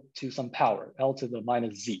L to some power, L to the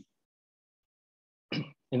minus Z.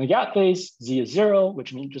 In the gap phase, Z is 0,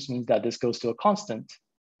 which just means that this goes to a constant.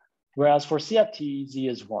 Whereas for CFT, Z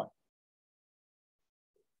is 1.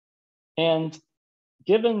 And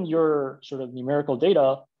given your sort of numerical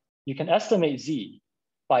data, you can estimate Z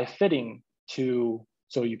by fitting to,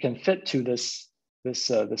 so you can fit to this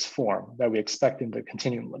form that we expect in the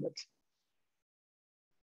continuum limit.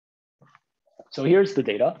 So here's the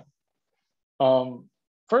data.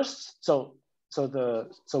 First, so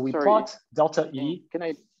we plot delta E. Can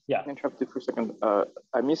I interrupt you for a second?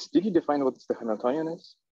 I missed, did you define what the Hamiltonian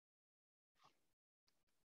is?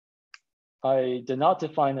 I did not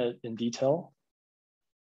define it in detail.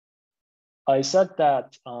 I said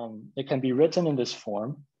that it can be written in this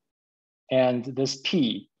form, and this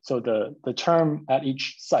P, so the term at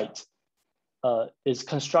each site, is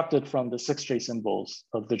constructed from the 6J symbols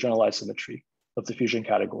of the generalized symmetry of the fusion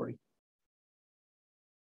category.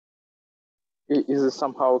 Is it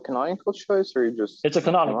somehow a canonical choice, or you just? It's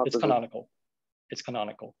canonical. It's canonical. It's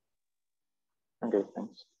canonical. Okay,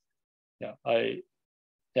 thanks. Yeah,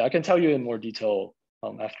 I can tell you in more detail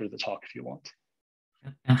after the talk if you want.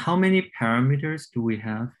 And how many parameters do we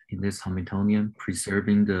have in this Hamiltonian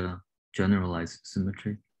preserving the generalized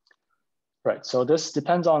symmetry? Right. So this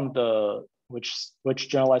depends on which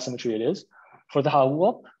generalized symmetry it is. For the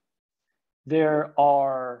Hauop, there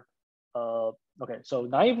are okay. So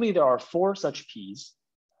naively, there are 4 such P's,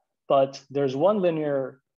 but there's one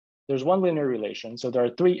linear relation. So there are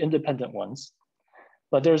 3 independent ones.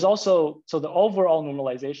 But there's also, so the overall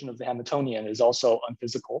normalization of the Hamiltonian is also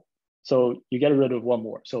unphysical. So you get rid of one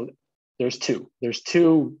more. So there's 2. There's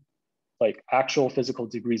 2 like actual physical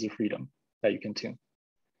degrees of freedom that you can tune.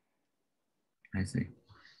 I see.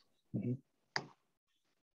 Mm-hmm.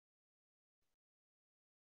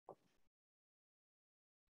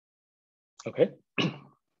 Okay.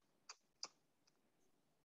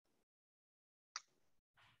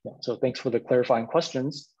 Yeah, so thanks for the clarifying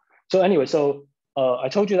questions. So anyway, so I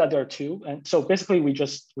told you that there are 2, and so basically we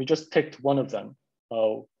just picked one of them.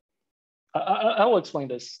 I will explain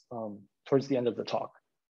this towards the end of the talk.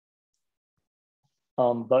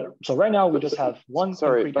 But so right now we just have one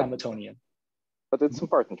concrete Hamiltonian. But it's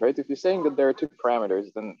important, right? If you're saying that there are 2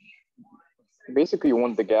 parameters, then basically you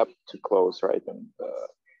want the gap to close, right? And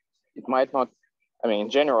it might not I mean, in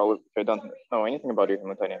general, if I don't know anything about your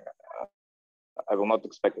Hamiltonian, I will not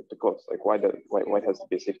expect it to close. Like why it has to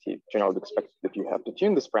be a safety? Generally expect that you have to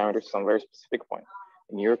tune this parameter to some very specific point.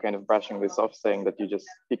 And you're kind of brushing this off, saying that you just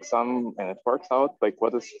pick some and it works out. Like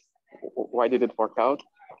why did it work out?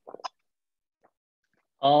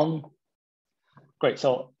 Great.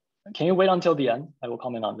 So can you wait until the end? I will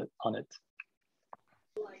comment on it.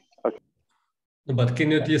 Okay. But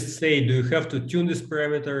can you at least say, do you have to tune these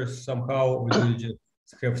parameters somehow, or do you just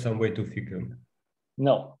have some way to fix them?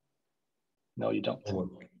 No. No, you don't.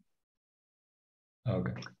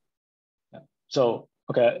 Okay. Yeah. So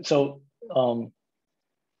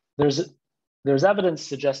there's evidence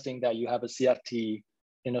suggesting that you have a CFT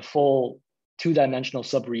in a full two-dimensional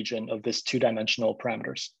subregion of this two-dimensional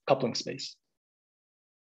parameters coupling space.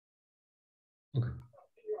 Okay.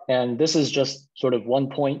 And this is just sort of one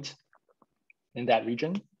point in that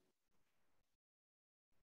region.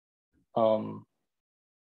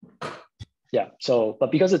 Yeah, so,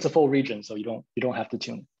 but because it's a full region, so you don't have to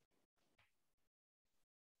tune.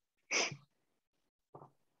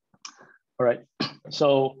 All right,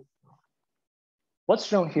 so what's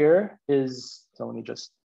shown here is, so let me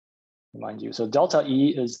just remind you. So delta E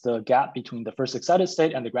is the gap between the first excited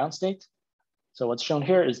state and the ground state. So what's shown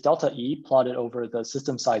here is delta E plotted over the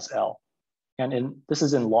system size L. And this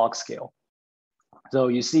is in log scale. So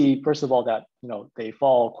you see, first of all, that they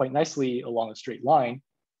fall quite nicely along a straight line.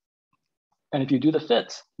 And if you do the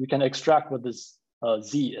fit, you can extract what this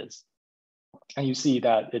Z is. And you see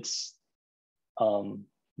that it's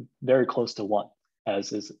very close to 1,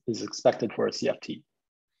 as is expected for a CFT.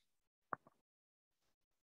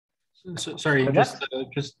 So, sorry,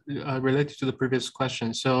 just related to the previous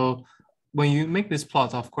question. So when you make this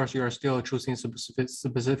plot, of course, you are still choosing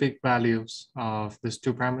specific values of these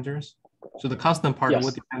two parameters. So the constant part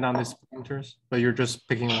would depend on these parameters, but you're just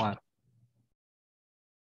picking one.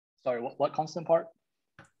 Sorry, what constant part?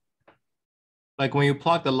 Like when you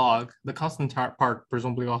plot the log, the constant part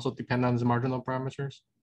presumably also depend on the marginal parameters?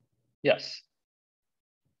 Yes.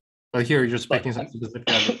 But here you're just picking some specific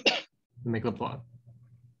value to make the plot.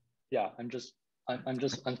 Yeah,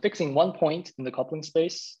 I'm fixing one point in the coupling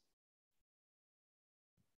space,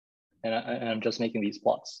 and I'm just making these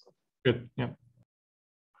plots. Good, yeah.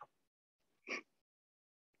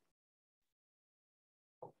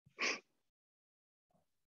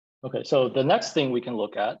 Okay, so the next thing we can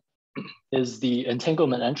look at is the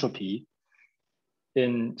entanglement entropy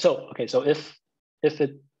so if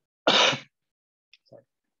it sorry.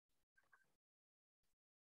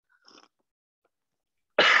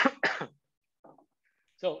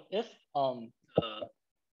 So if the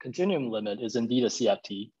continuum limit is indeed a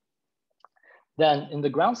CFT, then in the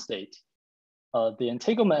ground state, the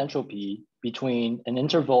entanglement entropy between an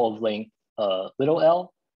interval of length little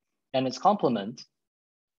l and its complement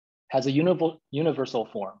has a universal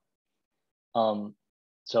form.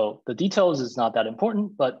 So the details is not that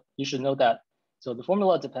important, but you should know that, so the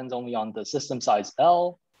formula depends only on the system size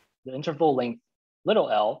L, the interval length little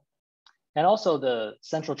l, and also the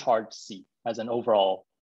central charge C as an overall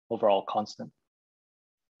constant.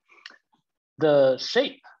 The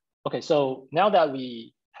shape, okay, so now that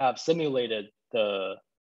we have simulated the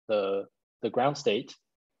ground state,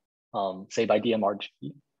 say by DMRG,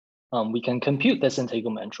 we can compute this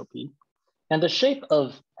entanglement entropy. And the shape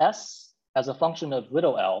of S as a function of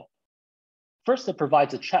little l, first it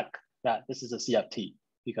provides a check that this is a CFT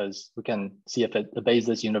because we can see if it obeys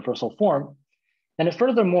this universal form. And it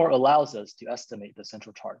furthermore allows us to estimate the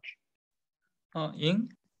central charge.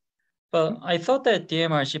 Ying, but I thought that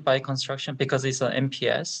DMRG by construction, because it's an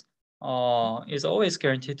MPS, is always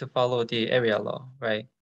guaranteed to follow the area law, right?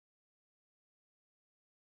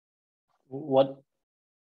 What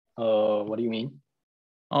do you mean?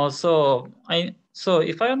 So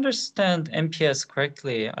if I understand MPS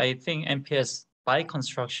correctly, I think MPS by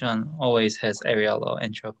construction always has area law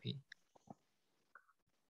entropy.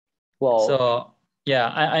 Well, so yeah,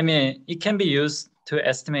 I mean, it can be used to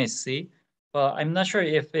estimate C, but I'm not sure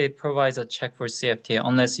if it provides a check for CFT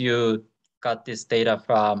unless you got this data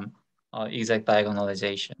from exact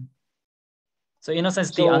diagonalization. So in a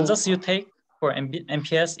sense, the answers you take for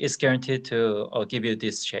MPS is guaranteed to give you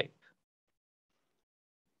this shape.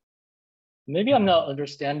 Maybe I'm not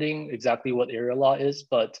understanding exactly what area law is,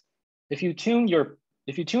 but if you tune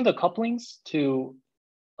the couplings to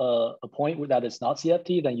a point where that is not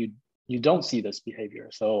CFT, then you don't see this behavior.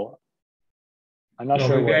 So I'm not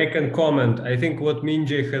sure. Maybe I can comment. I think what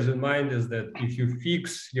Minjay has in mind is that if you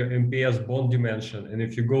fix your MPS bond dimension, and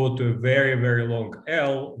if you go to a very, very long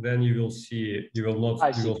L, then you will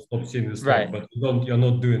stop seeing this stuff, but you're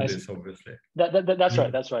not doing this, obviously.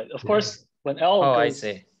 That's right. Of course, when L I goes,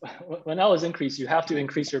 see. when L is increased, you have to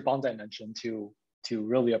increase your bond dimension to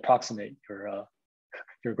really approximate your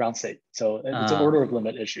ground state. So it's an order of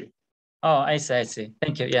limit issue. Oh, I see.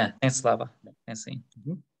 Thank you. Yeah, thanks, Lava. I see.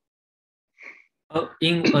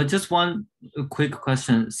 Just one quick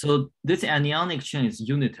question. So this anionic chain is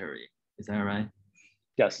unitary, is that right?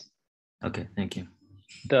 Yes. Okay, thank you.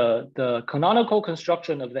 The canonical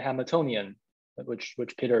construction of the Hamiltonian, which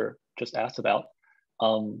Peter just asked about,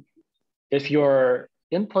 if your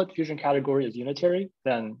input fusion category is unitary,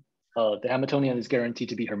 then the Hamiltonian is guaranteed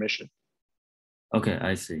to be Hermitian. Okay,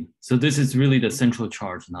 I see. So this is really the central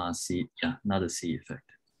charge, not C. Yeah, not a C effect.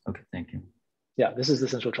 Okay, thank you. Yeah, this is the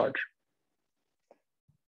central charge.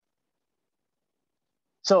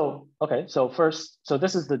 So first,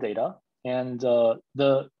 this is the data, and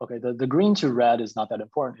the green to red is not that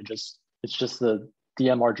important. It's just the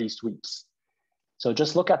DMRG sweeps. So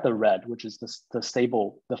just look at the red, which is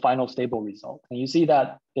the final stable result, and you see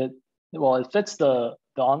that it fits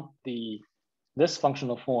this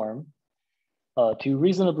functional form to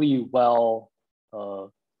reasonably well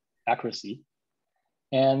accuracy,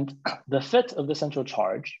 and the fit of the central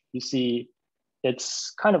charge, you see,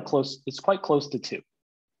 it's kind of close. It's quite close to 2.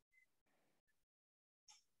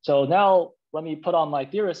 So now let me put on my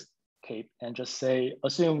theorist cape and just say,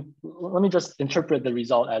 let me just interpret the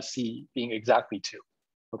result as C being exactly 2.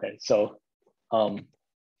 Okay, so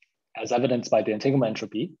as evidenced by the entanglement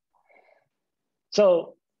entropy.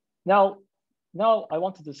 So now I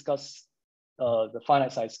want to discuss the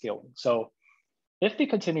finite size scaling. So if the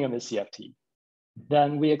continuum is CFT,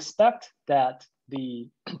 then we expect that the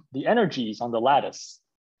energies on the lattice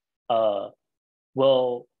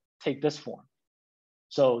will take this form.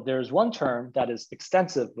 So there's one term that is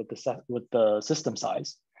extensive with the system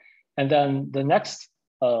size. And then the next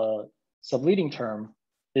subleading term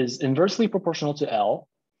is inversely proportional to L.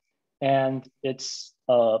 And it's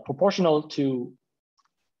proportional to,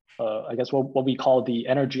 I guess, what we call the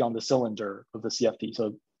energy on the cylinder of the CFT.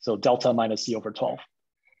 So delta minus C over 12.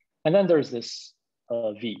 And then there's this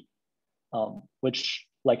V, which,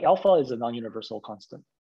 like alpha, is a non-universal constant.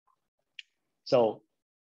 So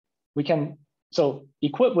we can,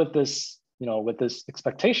 equipped with this, with this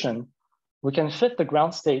expectation, we can fit the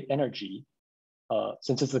ground state energy.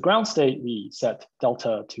 Since it's the ground state, we set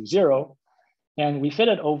delta to 0, and we fit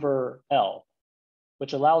it over L,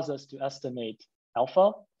 which allows us to estimate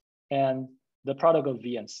alpha and the product of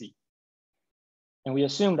V and C. And we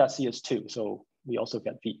assume that C is 2, so we also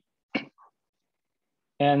get V.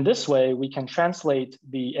 And this way, we can translate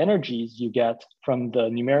the energies you get from the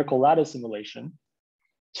numerical lattice simulation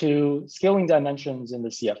to scaling dimensions in the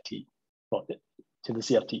CFT, to the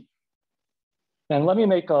CFT. And let me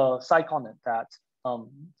make a side comment that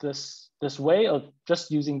this way of just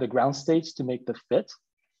using the ground states to make the fit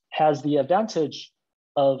has the advantage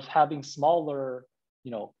of having smaller,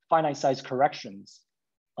 finite size corrections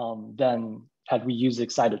than had we used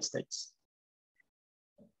excited states.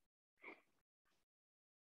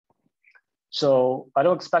 So I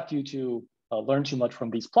don't expect you to learn too much from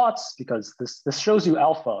these plots because this shows you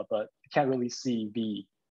alpha, but you can't really see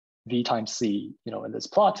V times C, in this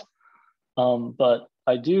plot. But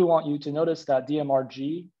I do want you to notice that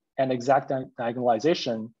DMRG and exact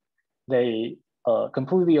diagonalization, they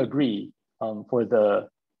completely agree for the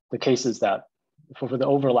cases for the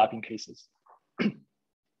overlapping cases.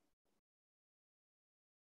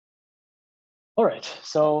 All right,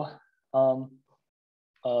 so I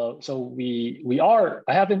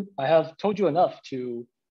have told you enough to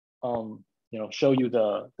show you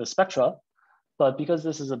the spectra, but because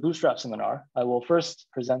this is a Bootstrap seminar, I will first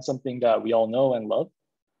present something that we all know and love,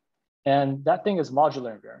 and that thing is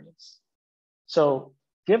modular invariance. So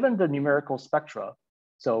given the numerical spectra,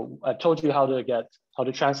 so I've told you how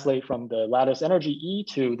to translate from the lattice energy E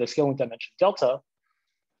to the scaling dimension delta.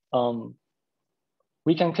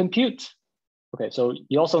 We can compute. Okay, so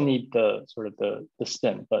you also need the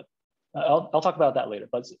spin, but I'll talk about that later.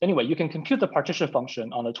 But anyway, you can compute the partition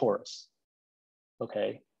function on a torus,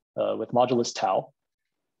 okay, with modulus tau.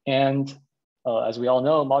 And as we all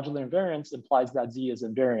know, modular invariance implies that Z is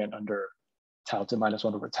invariant under tau to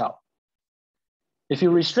 -1 over tau. If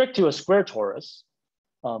you restrict to a square torus,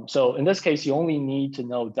 so in this case, you only need to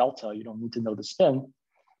know delta, you don't need to know the spin,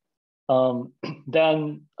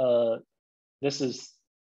 then this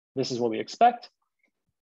is what we expect,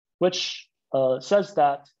 which says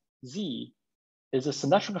that Z is a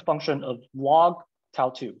symmetrical function of log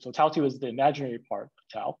tau2. So tau2 is the imaginary part of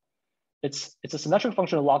tau. It's a symmetrical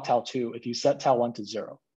function of log tau2 if you set tau1 to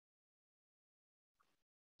 0.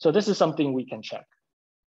 So this is something we can check.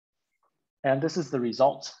 And this is the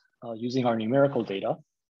result using our numerical data.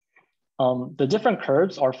 The different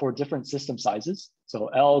curves are for different system sizes. So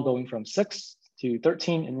L going from 6 to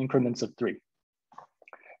 13 in increments of 3.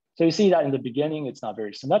 So you see that in the beginning, it's not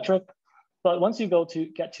very symmetric, but once you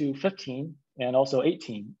get to 15 and also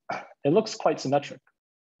 18, it looks quite symmetric.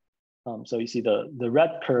 So you see the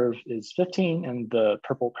red curve is 15 and the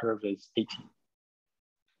purple curve is 18.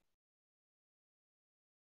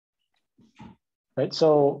 Right,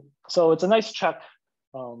 so it's a nice check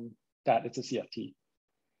that it's a CFT.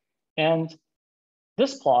 And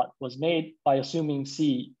this plot was made by assuming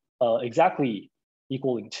C exactly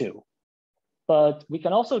equaling 2. But we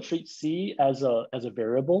can also treat C as a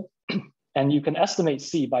variable, and you can estimate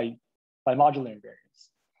C by modular invariance.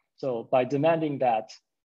 So by demanding that,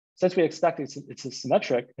 since we expect it's a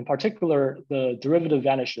symmetric, in particular, the derivative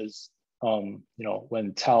vanishes when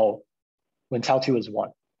tau2 is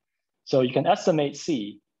 1. So you can estimate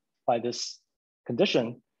C by this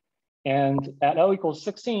condition. And at L equals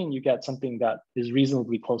 16, you get something that is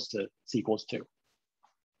reasonably close to C equals 2.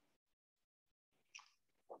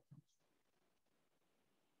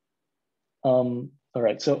 All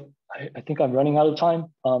right, so I think I'm running out of time.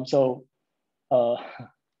 So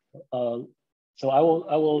I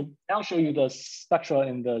will now show you the spectra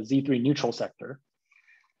in the Z3 neutral sector.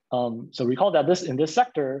 So recall that in this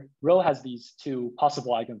sector, rho has these two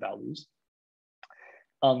possible eigenvalues.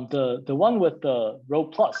 The one with the rho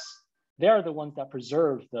plus, they are the ones that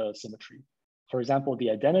preserve the symmetry. For example,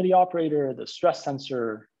 the identity operator, the stress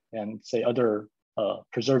tensor, and say other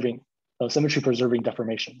symmetry preserving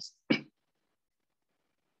deformations.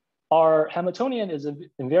 Our Hamiltonian is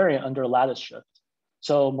invariant under lattice shift.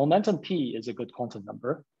 So momentum P is a good quantum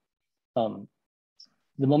number.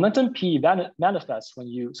 The momentum P manifests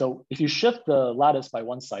so if you shift the lattice by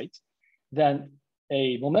one site, then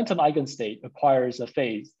a momentum eigenstate acquires a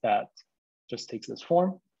phase that just takes this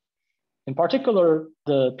form. In particular,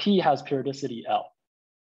 the P has periodicity L.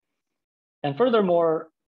 And furthermore,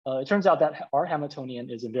 it turns out that our Hamiltonian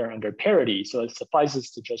is invariant under parity, so it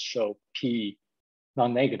suffices to just show P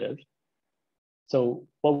non-negative. So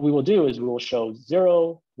what we will do is we will show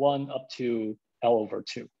 0, 1 up to L over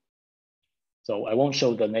 2. So I won't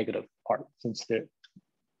show the negative part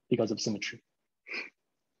because of symmetry.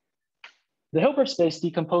 The Hilbert space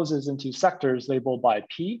decomposes into sectors labeled by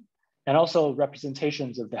P and also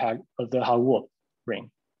representations of the Hall ring.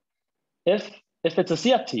 If it's a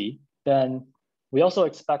CFT, then we also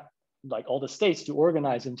expect like all the states to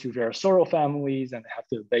organize into Virasoro families and have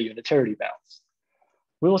to obey unitarity bounds.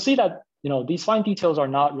 We will see that these fine details are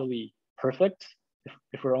not really perfect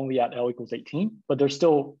if we're only at L equals 18, but they're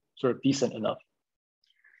still sort of decent enough.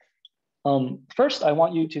 First, I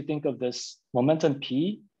want you to think of this momentum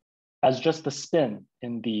P as just the spin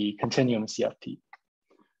in the continuum CFT.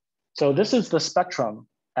 So this is the spectrum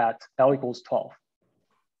at L equals 12.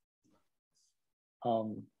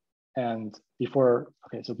 And before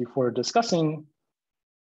discussing,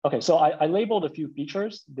 so I labeled a few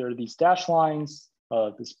features. There are these dashed lines,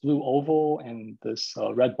 this blue oval, and this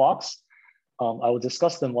red box. I will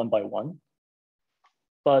discuss them one by one.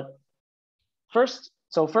 But first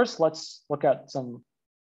let's look at some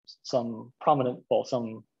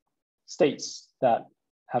states that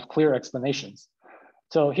have clear explanations.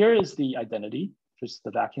 So here is the identity, just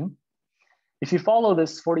the vacuum. If you follow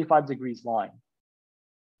this 45 degrees line,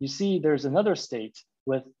 you see there's another state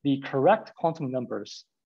with the correct quantum numbers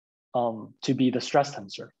to be the stress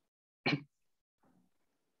tensor.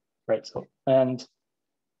 Right, and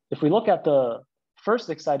if we look at the first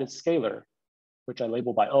excited scalar, which I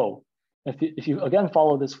label by O, if you again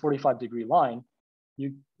follow this 45 degree line,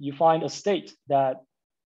 you find a state that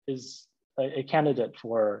is a candidate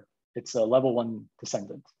for its a level 1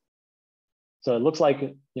 descendant. So it looks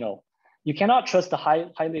like, you cannot trust the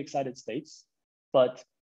highly excited states, but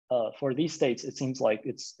for these states, it seems like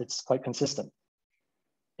it's quite consistent.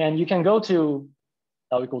 And you can go to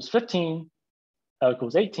L equals 15, L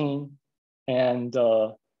equals 18, and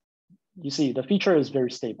you see the feature is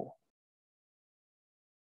very stable.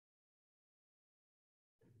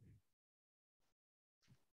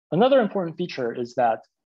 Another important feature is that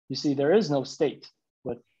you see there is no state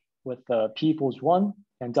with P equals 1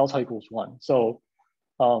 and delta equals 1. So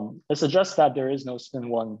it suggests that there is no spin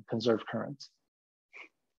 1 conserved current.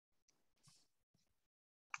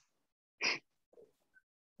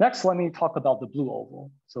 Next, let me talk about the blue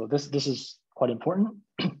oval. So this is quite important.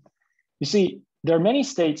 You see, there are many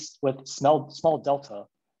states with small delta,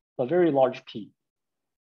 but very large P.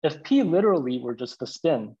 If P literally were just the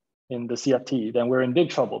spin in the CFT, then we're in big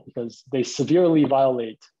trouble because they severely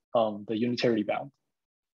violate the unitarity bound.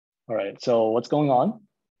 All right, so what's going on?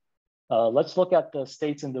 let's look at the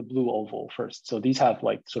states in the blue oval first. So these have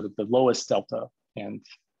like sort of the lowest delta and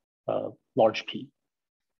large P.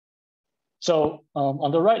 So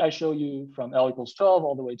on the right, I show you from L equals 12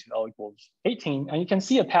 all the way to L equals 18, and you can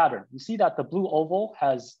see a pattern. You see that the blue oval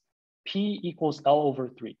has P equals L over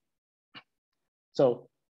 3. So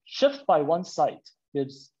shift by one site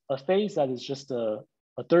gives a phase that is just a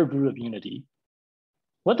third root of unity.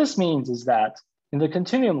 What this means is that in the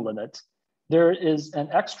continuum limit, there is an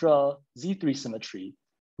extra Z3 symmetry,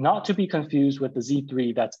 not to be confused with the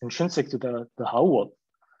Z3 that's intrinsic to the Hauo.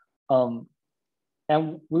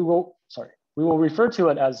 And we will refer to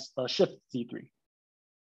it as a shift Z3.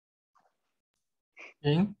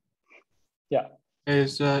 Ying? Yeah.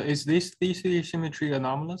 Is this DC symmetry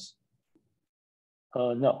anomalous?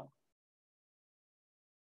 No.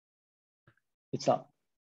 It's not.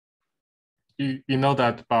 You know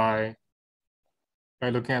that by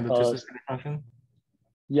looking at the distance function?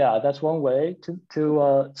 Yeah, that's one way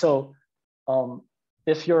so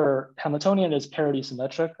if your Hamiltonian is parity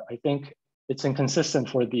symmetric, I think it's inconsistent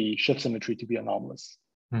for the shift symmetry to be anomalous.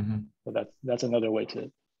 Mm-hmm. So that's another way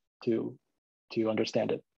to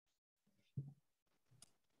understand it.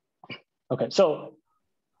 Okay, so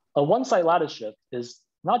a one-site lattice shift is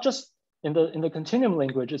not just in the continuum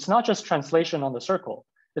language. It's not just translation on the circle.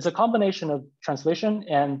 It's a combination of translation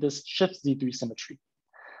and this shift Z3 symmetry.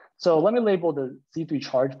 So let me label the Z3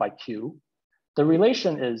 charge by Q. The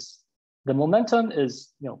relation is the momentum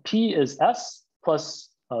is, P is S plus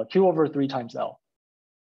Q over 3 times L.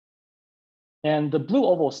 And the blue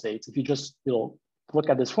oval states, if you just look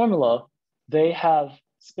at this formula, they have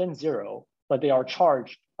spin 0, but they are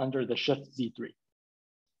charged under the shift Z3.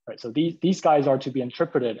 Right, so these guys are to be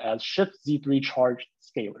interpreted as shift Z3 charged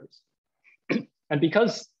scalars. And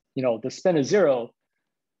because the spin is 0,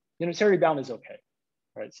 unitary bound is okay,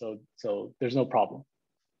 right? So there's no problem.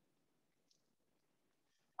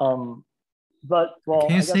 But well,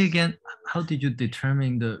 can you say again, how did you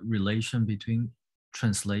determine the relation between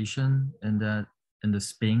translation and the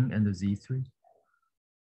spin and the Z3?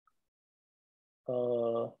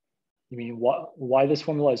 You mean why this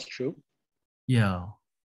formula is true? Yeah.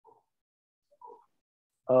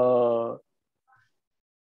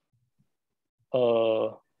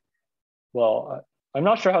 Well, I'm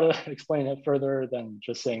not sure how to explain it further than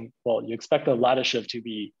just saying, well, you expect a lattice shift to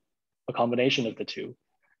be a combination of the two.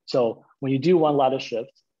 So when you do one lattice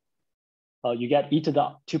shift, you get e to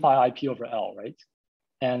the 2 pi IP over L, right?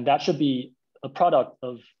 And that should be a product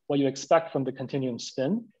of what you expect from the continuum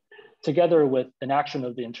spin together with an action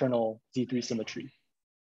of the internal Z3 symmetry.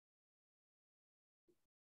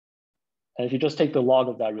 And if you just take the log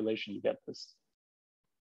of that relation, you get this.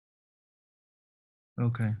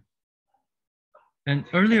 Okay. And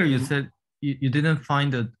earlier you said you didn't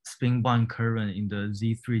find the spin bond current in the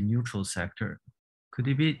Z3 neutral sector. Could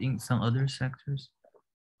it be in some other sectors?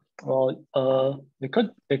 Well, it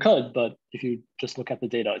could, but if you just look at the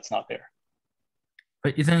data, it's not there.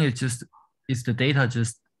 But isn't it is the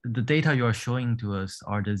data you are showing to us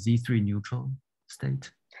are the Z3 neutral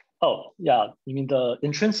state? Oh, yeah, you mean the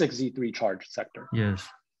intrinsic Z3 charge sector? Yes.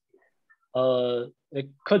 It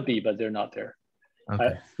could be, but they're not there.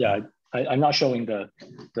 Okay. I'm not showing the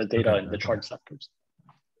data in the charge sectors.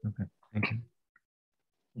 Okay, thank you.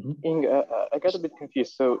 Ying, I got a bit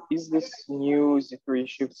confused. So is this new Z3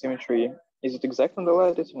 shift symmetry, is it exact on the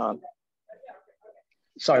lattice or not?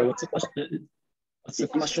 Sorry, what's the question?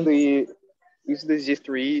 Is the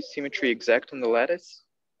Z3 symmetry exact on the lattice?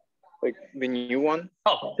 Like the new one?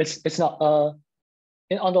 Oh, it's not. On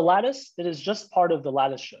the lattice, it is just part of the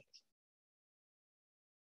lattice shift.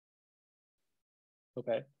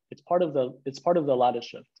 Okay, it's part of the lattice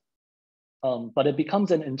shift. But it becomes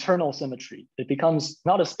an internal symmetry. It becomes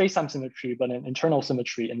not a space-time symmetry, but an internal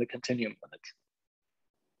symmetry in the continuum limit.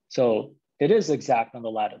 So it is exact on the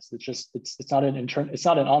lattice. It's just it's not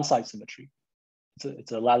an on-site symmetry.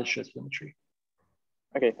 It's a lattice shift symmetry.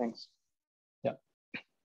 Okay, thanks. Yeah.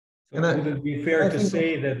 So would it be fair to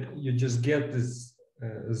say that you just get this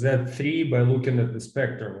Z3 by looking at the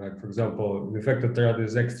spectrum? Like, for example, the fact that there are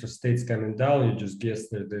these extra states coming down, you just guess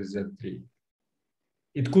that there's Z3.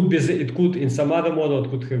 It could in some other model, it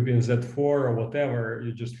could have been Z4 or whatever.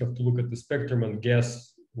 You just have to look at the spectrum and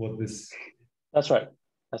guess what this. That's right.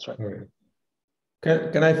 That's right. All right.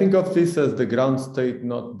 Can I think of this as the ground state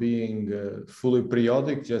not being fully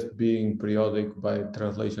periodic, just being periodic by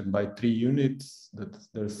translation by 3 units? That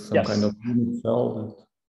there's some kind of unit cell.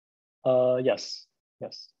 Yes.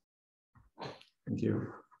 Yes. Thank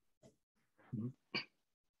you.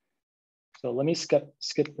 So let me skip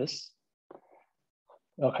this.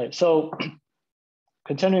 Okay, so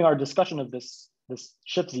continuing our discussion of this this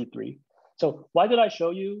ship Z3. So why did I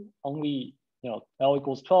show you only L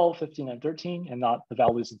equals 12, 15, and 13, and not the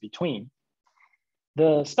values in between?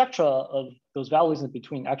 The spectra of those values in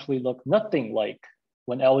between actually look nothing like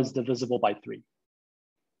when L is divisible by 3.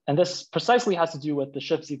 And this precisely has to do with the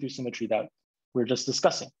ship Z3 symmetry that we're just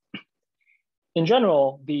discussing. In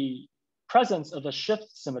general, the presence of a shift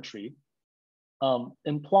symmetry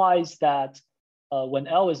implies that when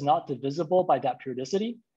L is not divisible by that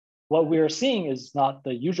periodicity, what we are seeing is not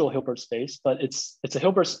the usual Hilbert space, but it's a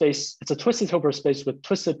Hilbert space, it's a twisted Hilbert space with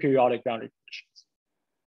twisted periodic boundary conditions.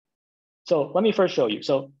 So let me first show you.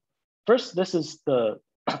 So first, this is the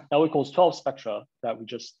L equals 12 spectra that we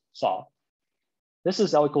just saw. This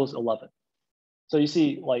is L equals 11. So you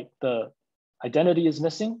see like the identity is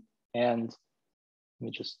missing, and let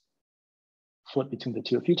me just flip between the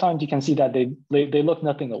two a few times. You can see that they look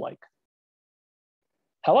nothing alike.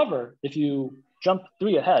 However, if you jump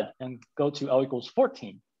 3 ahead and go to L equals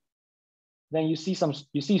 14, then you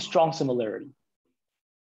see strong similarity.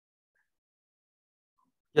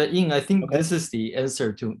 Yeah, Ying, I think this is the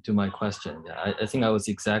answer to my question. Yeah, I think I was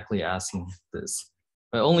exactly asking this,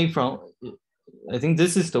 but only from, I think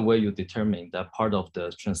this is the way you determine that part of the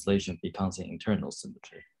translation becomes an internal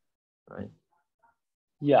symmetry, right?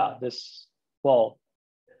 Yeah, well,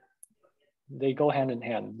 they go hand in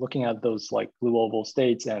hand, looking at those like blue oval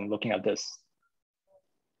states and looking at this.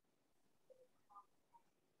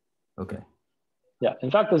 Okay. Yeah, in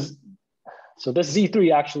fact, this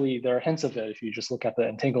Z3 actually, there are hints of it if you just look at the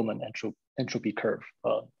entanglement entropy curve,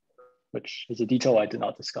 which is a detail I did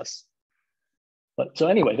not discuss. But so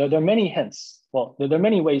anyway, there are many hints. Well, there are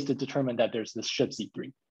many ways to determine that there's this ship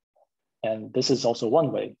Z3. And this is also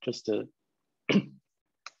one way, just to,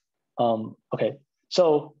 okay.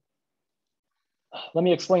 So let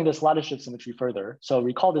me explain this lattice shift symmetry further. So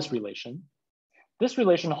recall this relation. This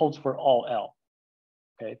relation holds for all L,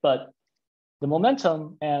 okay? But the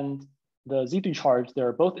momentum and the Z3 charge,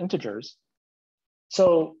 they're both integers.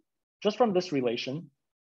 So just from this relation,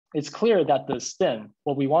 it's clear that the spin,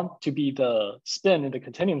 what we want to be the spin in the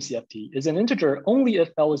continuum CFT, is an integer only if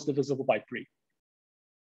L is divisible by 3.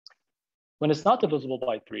 When it's not divisible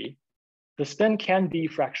by 3, the spin can be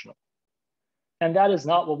fractional. And that is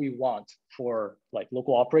not what we want for like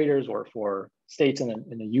local operators or for states in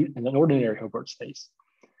an ordinary Hilbert space.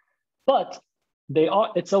 But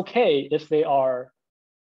it's okay if they are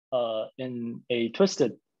in a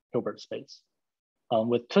twisted Hilbert space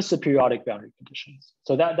with twisted periodic boundary conditions.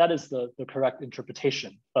 So that is the correct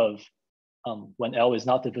interpretation of when L is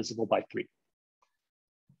not divisible by 3.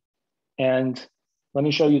 And let me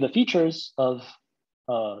show you the features of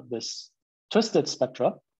this twisted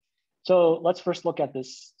spectra. So let's first look at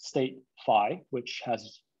this state phi, which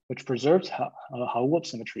preserves Haurup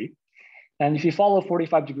symmetry. And if you follow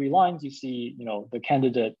 45-degree lines, you see the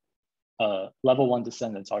candidate level 1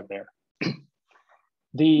 descendants are there.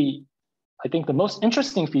 I think the most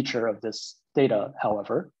interesting feature of this data,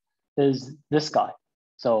 however, is this guy.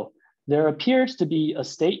 So there appears to be a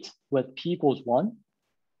state with p equals 1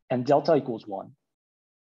 and delta equals 1,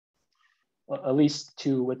 at least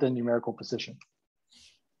 2 with the numerical position.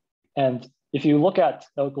 And if you look at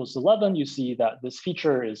L equals 11, you see that this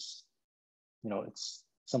feature is, it's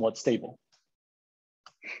somewhat stable.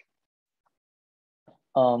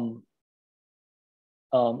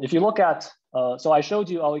 If you look at, so I showed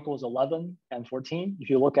you L equals 11 and 14. If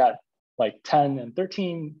you look at like 10 and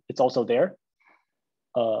 13, it's also there.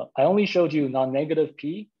 I only showed you non-negative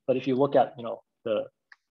P, but if you look at the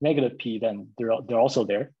negative P, then they're also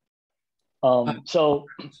there. So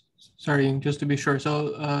sorry, just to be sure.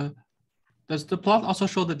 So does the plot also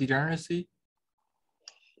show the degeneracy?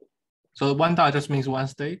 So one dot just means one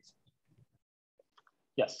state?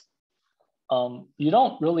 Yes. You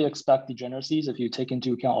don't really expect degeneracies if you take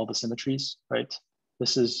into account all the symmetries, right?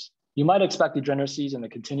 You might expect degeneracies in the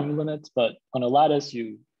continuum limit, but on a lattice,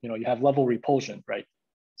 you have level repulsion, right?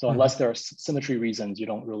 So unless there are symmetry reasons, you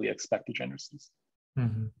don't really expect degeneracies.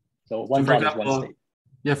 So one dot is one state.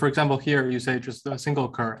 Yeah, for example, here you say just a single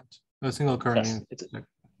current. A single current. Yes.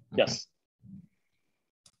 Yes.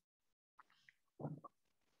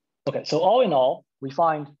 Okay, so all in all, we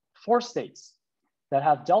find 4 states that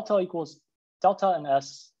have delta and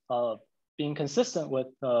S being consistent with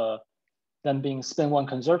them being spin 1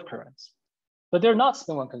 conserved currents. But they're not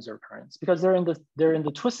spin 1 conserved currents because they're in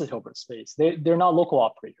the twisted Hilbert space. They're not local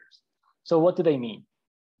operators. So what do they mean?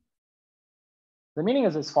 The meaning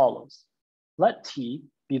is as follows. Let T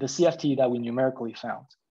be the CFT that we numerically found.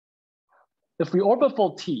 If we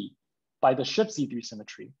orbifold T by the ship Z3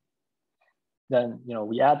 symmetry, then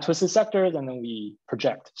we add twisted sectors and then we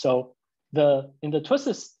project. So in the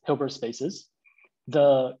twisted Hilbert spaces,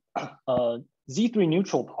 the Z3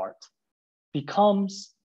 neutral part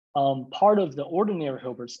becomes part of the ordinary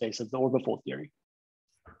Hilbert space of the orbifold theory.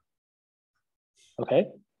 Okay,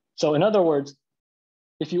 so in other words,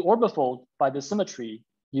 if you orbifold by the symmetry,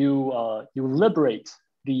 you liberate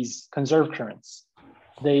these conserved currents.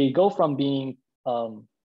 They go from being in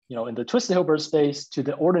the twisted Hilbert space to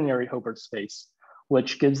the ordinary Hilbert space,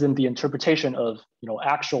 which gives them the interpretation of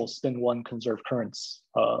actual spin 1 conserved currents,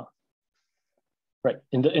 right,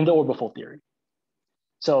 in the orbifold theory.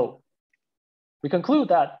 So we conclude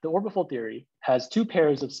that the orbifold theory has 2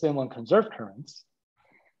 pairs of spin 1 conserved currents,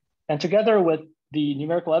 and together with the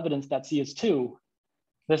numerical evidence that C is 2,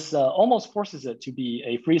 this almost forces it to be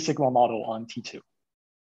a free sigma model on T2.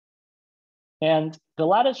 And the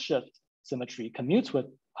lattice shift symmetry commutes with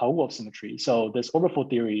Hauge-Wilp symmetry. So this orbifold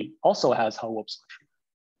theory also has Hauge-Wilp symmetry.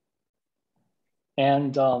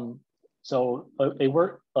 And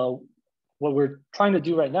what we're trying to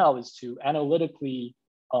do right now is to analytically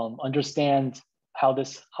understand how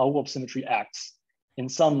this Hauge-Wilp symmetry acts in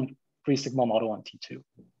some free sigma model on T2.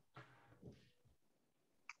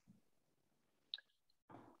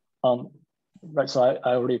 Right, so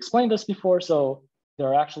I already explained this before. So there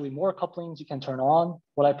are actually more couplings you can turn on.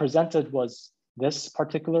 What I presented was this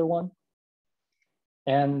particular one.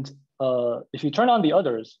 And if you turn on the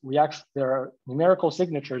others, there are numerical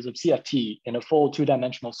signatures of CFT in a full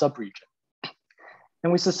 2-dimensional subregion.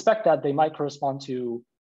 And we suspect that they might correspond to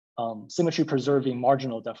symmetry preserving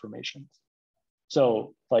marginal deformations.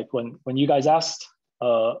 So like when you guys asked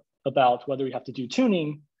about whether you have to do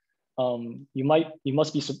tuning, you might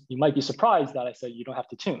be surprised that I said you don't have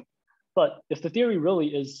to tune. But if the theory really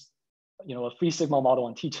is a free sigma model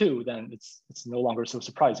on T2, then it's no longer so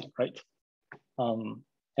surprising, right?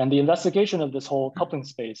 And the investigation of this whole coupling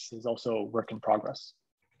space is also work in progress.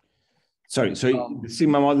 Sorry, so the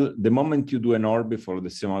sigma model, the moment you do an orbit for the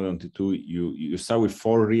sigma model on T2, you start with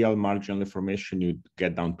 4 real marginal deformation, you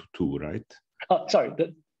get down to 2, right? Sorry,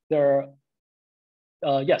 there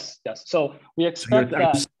are, yes. So we expect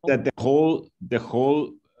that the whole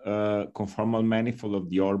conformal manifold of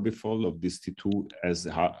the orbifold of this T2 as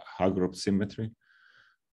Hauge-Wilp symmetry?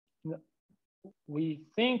 We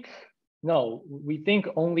think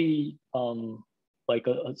only like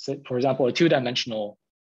for example, a 2-dimensional.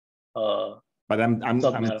 But I'm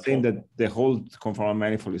saying that the whole conformal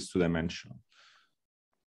manifold is 2-dimensional.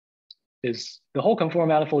 The whole conformal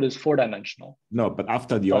manifold is 4-dimensional. No, but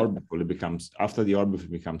after the orbifold, it becomes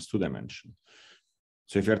 2-dimensional.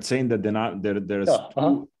 So if you're saying that there's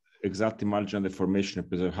 2 exactly marginal deformation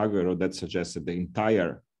of Hauge-Wilp, that suggests that the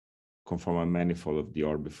entire conformal manifold of the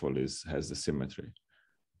orbifold has the symmetry.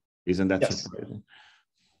 Isn't that surprising?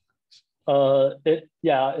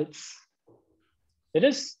 It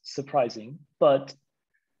is surprising, but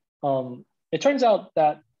it turns out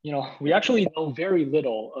that we actually know very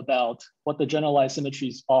little about what the generalized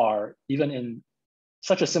symmetries are, even in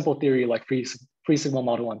such a simple theory like free sigma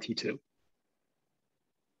model on T2.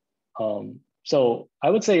 So I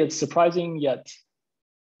would say it's surprising, yet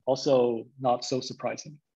also not so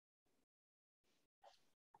surprising.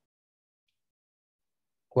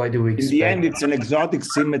 Why do we expect? In the end, it's an exotic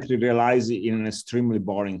symmetry realized in an extremely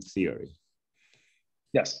boring theory.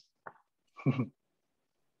 Yes.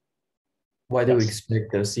 Why do we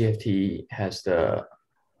expect the CFT has the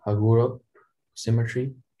Hauge-Wilp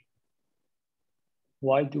symmetry?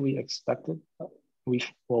 Why do we expect it? We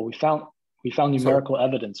found numerical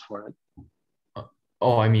evidence for it.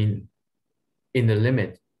 Oh, I mean, in the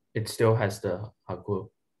limit, it still has the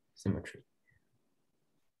Hauge-Wilp symmetry.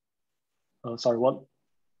 Sorry, what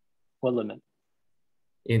limit?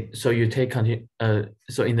 So you take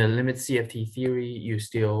so in the limit CFT theory, you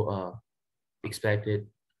still expect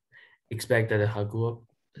that the Hauge-Wilp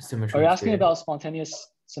symmetry. Are you asking about spontaneous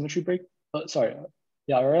symmetry break? Sorry,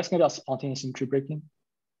 yeah, are you asking about spontaneous symmetry breaking?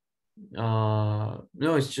 No,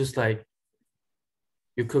 it's just like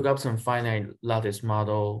you cook up some finite lattice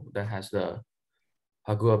model that has the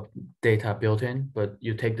Hauge-Wilp data built in, but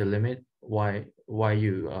you take the limit. Why do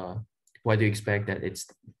you expect that it's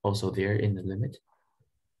also there in the limit?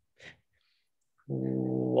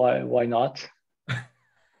 Why not?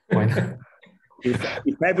 Why not?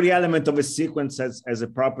 If every element of a sequence has a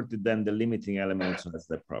property, then the limiting element also has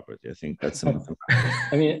that property. I think that's enough.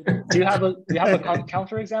 I mean, do you have a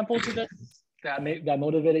counter example to this that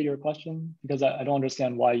motivated your question? Because I don't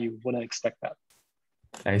understand why you wouldn't expect that.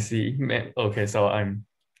 I see. Okay, so I'm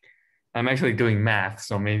actually doing math,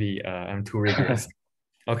 so maybe I'm too rigorous.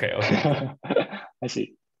 Okay. I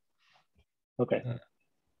see. Okay.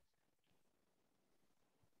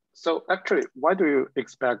 So actually, why do you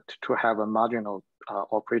expect to have a marginal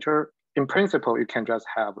operator in principle, you can just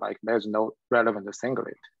have like, there's no relevant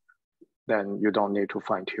singlet, then you don't need to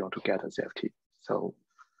fine tune to get a CFT. So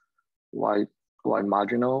why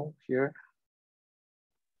marginal here?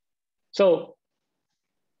 So,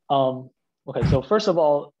 okay, so first of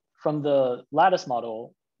all, from the lattice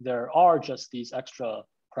model, there are just these extra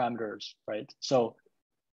parameters, right? So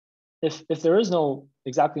if there is no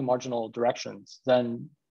exactly marginal directions, then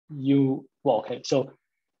so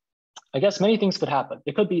I guess many things could happen.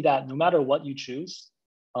 It could be that no matter what you choose,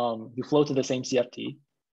 you flow to the same CFT.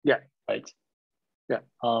 Yeah. Right. Yeah.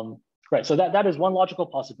 Right. So that is one logical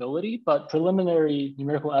possibility, but preliminary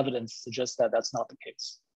numerical evidence suggests that that's not the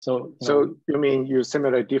case. So you mean you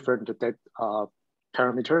simulate different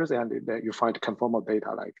parameters and that you find conformal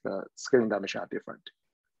data like the scaling dimension are different.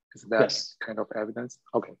 Is that kind of evidence?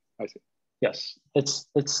 Okay, I see. Yes, it's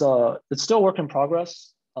still work in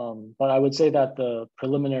progress, but I would say that the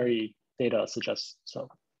preliminary data suggests so.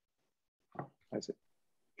 I see.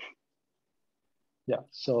 Yeah.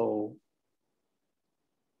 So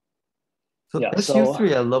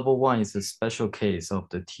SU3 at level 1 is a special case of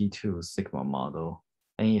the T2 sigma model,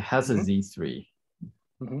 and it has a Z3.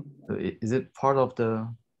 So is it part of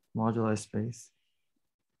the moduli space?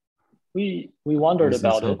 We wondered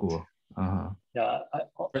about it. Yeah.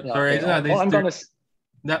 Sorry, isn't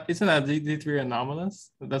that Z3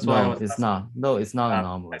 anomalous? That's why it's not. No, it's not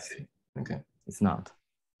anomalous. Okay. It's not.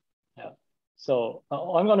 Yeah. So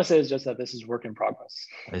all I'm going to say is just that this is work in progress.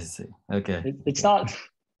 I see. Okay. It's not.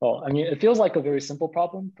 Well, I mean, it feels like a very simple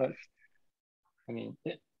problem, but I mean,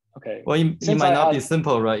 okay. Well, it might not be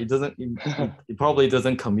simple, right? It doesn't. It probably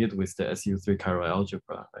doesn't commute with the SU3 chiral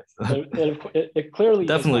algebra, right? So it clearly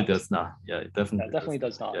definitely does not. Yeah, it definitely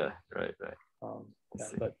does not. Yeah, right. But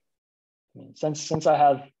I mean, since I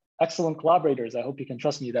have excellent collaborators, I hope you can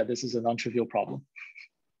trust me that this is a non-trivial problem.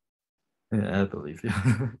 Yeah, I believe you.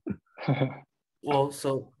 Well,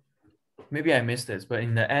 so maybe I missed this, but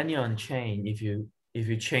in the anion chain, if you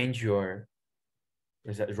change your,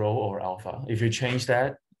 is that rho or alpha? If you change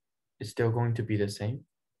that, it's still going to be the same?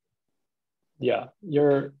 Yeah,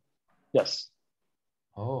 yes.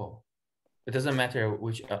 Oh, it doesn't matter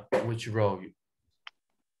which row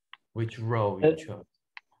you chose.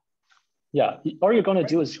 Yeah, all you're going to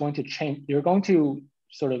do is going to change. You're going to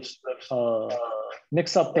sort of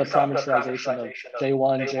mix up the parameterization of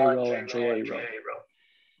J1, J row, and JA row.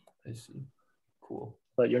 I see. Cool.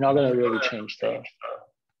 But you're not going to really change the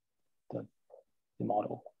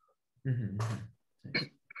model.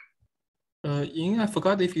 Ying, I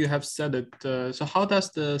forgot if you have said it. So how does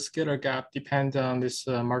the scalar gap depend on this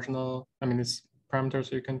this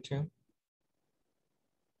parameters you can tune?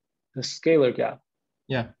 The scalar gap?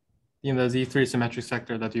 Yeah, in the Z3 symmetric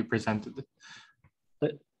sector that you presented.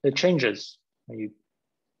 It changes when you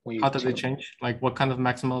how does it change? Like what kind of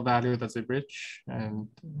maximal value does it reach? And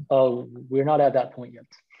oh, we're not at that point yet.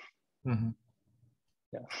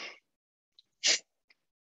 Yeah.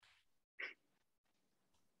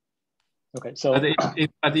 Okay, so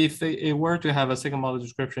but if it were to have a sigma model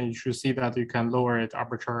description, you should see that you can lower it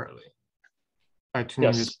arbitrarily by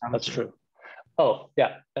tuning this parameter. That's true. Oh,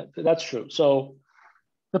 yeah, that's true. So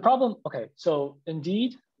the problem, okay, so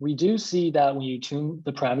indeed, we do see that when you tune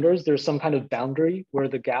the parameters, there's some kind of boundary where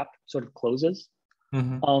the gap sort of closes.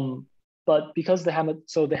 But because the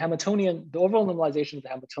Hamiltonian, the overall normalization of the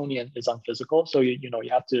Hamiltonian is unphysical, so you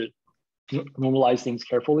have to normalize things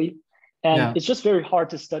carefully. And it's just very hard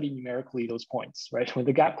to study numerically those points, right? When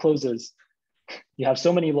the gap closes, you have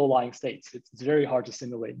so many low-lying states. It's very hard to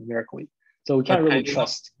simulate numerically. So we can't really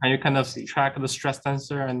trust. Can you kind of track the stress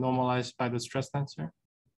tensor and normalize by the stress tensor?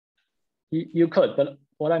 You could, but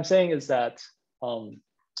what I'm saying is that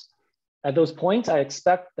at those points, I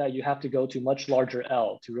expect that you have to go to much larger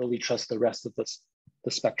L to really trust the rest of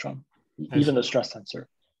the spectrum, even the stress tensor.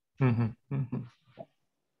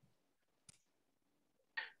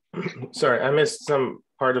 Sorry, I missed some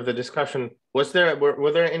part of the discussion. Were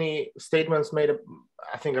there any statements made?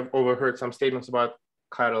 I think I've overheard some statements about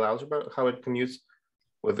chiral algebra, how it commutes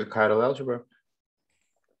with the chiral algebra.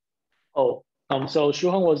 Oh, so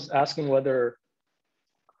Shuhong was asking whether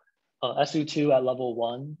SU2 at level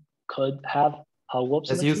 1 could have Hall-Wilp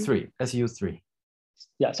symmetry. SU3.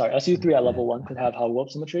 Yeah, sorry, SU3 at level 1 could have Hall-Wilp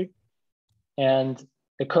symmetry. And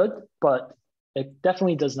it could, but it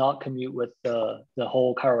definitely does not commute with the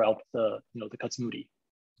whole chiral, the Katsumudi.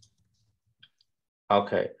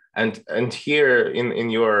 Okay, and here in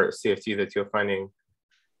your CFT that you're finding,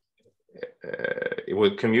 it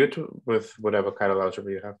would commute with whatever chiral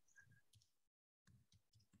algebra you have.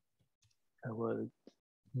 I would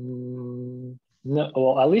no.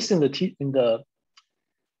 Well, at least in the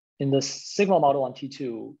sigma model on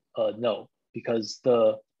T2, no, because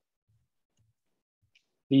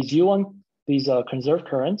these conserved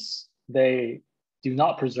currents, they do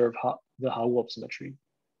not preserve the Hauop symmetry,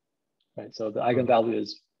 right? So the eigenvalue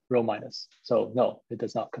is rho minus. So no, it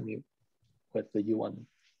does not commute with the U1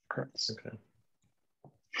 currents. Okay.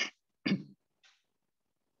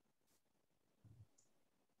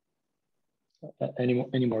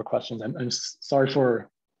 Any more questions? I'm sorry for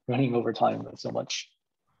running over time so much.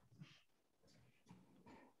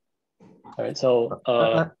 All right, so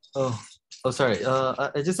sorry.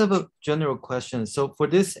 I just have a general question. So for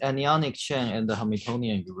this anionic chain and the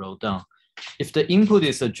Hamiltonian you wrote down, if the input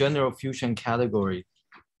is a general fusion category,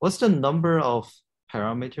 what's the number of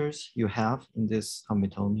parameters you have in this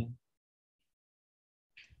Hamiltonian?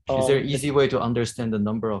 Is there an easy way to understand the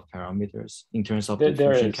number of parameters in terms of the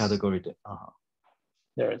fusion category?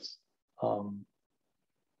 There is.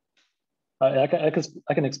 I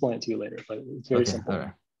can explain it to you later, but it's very simple. All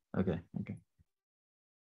right. Okay.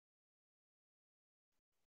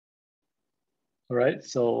 All right.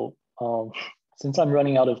 So since I'm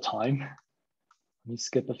running out of time, let me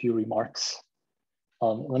skip a few remarks.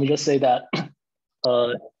 Let me just say that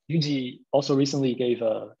Yuji also recently gave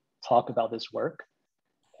a talk about this work,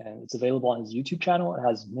 and it's available on his YouTube channel. It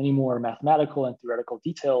has many more mathematical and theoretical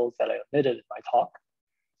details that I omitted in my talk.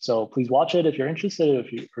 So please watch it if you're interested, or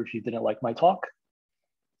if you didn't like my talk.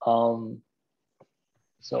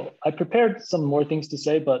 So I prepared some more things to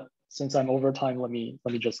say, but since I'm over time, let me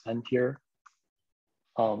just end here.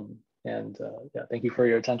 Yeah, thank you for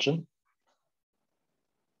your attention.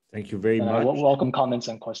 Thank you very much. I welcome comments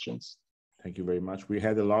and questions. Thank you very much. We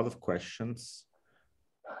had a lot of questions,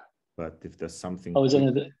 but if there's something. Oh, is it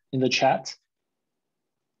in the chat?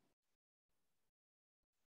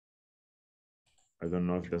 I don't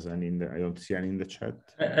know if there's any I don't see any in the chat.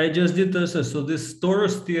 I just did this. So this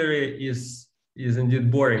torus theory is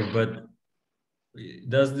indeed boring, but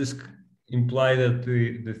does this imply that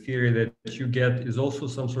the theory that you get is also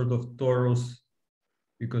some sort of torus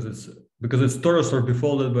because it's torus or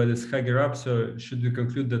befolded by this Hager up? So should we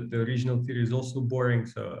conclude that the original theory is also boring?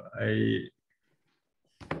 So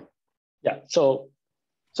yeah. So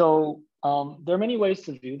there are many ways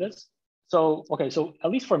to view this. So okay, so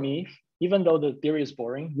at least for me, even though the theory is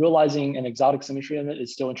boring, realizing an exotic symmetry in it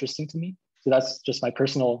is still interesting to me. So that's just my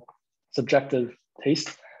personal subjective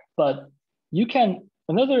taste. But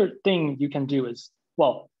another thing you can do is,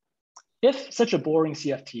 well, if such a boring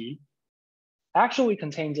CFT actually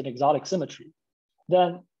contains an exotic symmetry,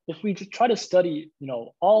 then if we try to study,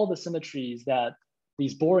 all the symmetries that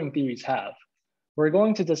these boring theories have, we're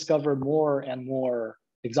going to discover more and more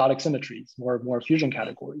exotic symmetries, more fusion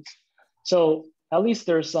categories. So at least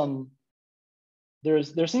there seems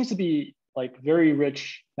to be like very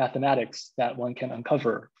rich mathematics that one can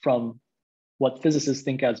uncover from what physicists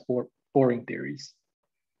think as boring theories.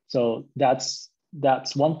 So that's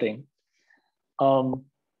one thing. And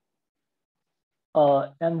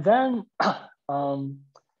then,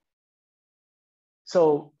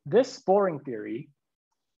 so this boring theory,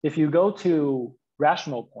 if you go to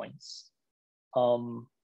rational points,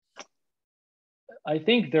 I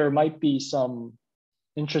think there might be some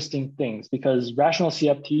interesting things because rational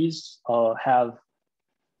CFTs have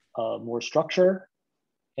more structure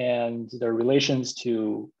and their relations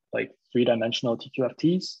to like three-dimensional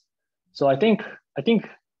TQFTs. So I think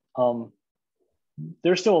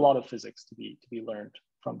there's still a lot of physics to be learned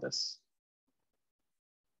from this.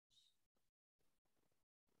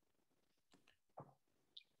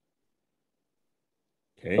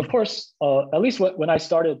 Okay. Of course, at least when I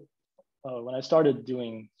started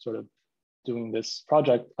doing this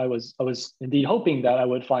project, I was indeed hoping that I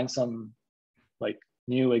would find some like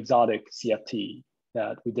new exotic CFT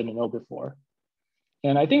that we didn't know before.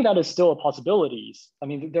 And I think that is still a possibility. I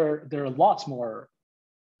mean, there are lots more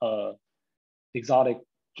exotic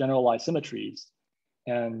generalized symmetries,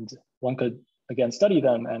 and one could again study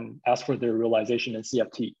them and ask for their realization in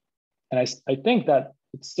CFT. And I think that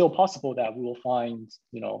it's still possible that we will find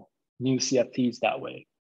new CFTs that way.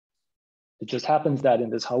 It just happens that in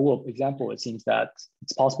this Hauop example, it seems that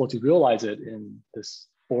it's possible to realize it in this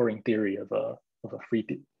boring theory of a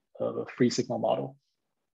free signal model.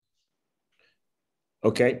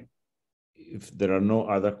 Okay, if there are no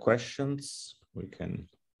other questions, we can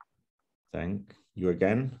thank you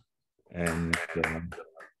again, and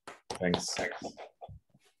thanks.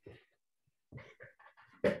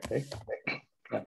 Okay.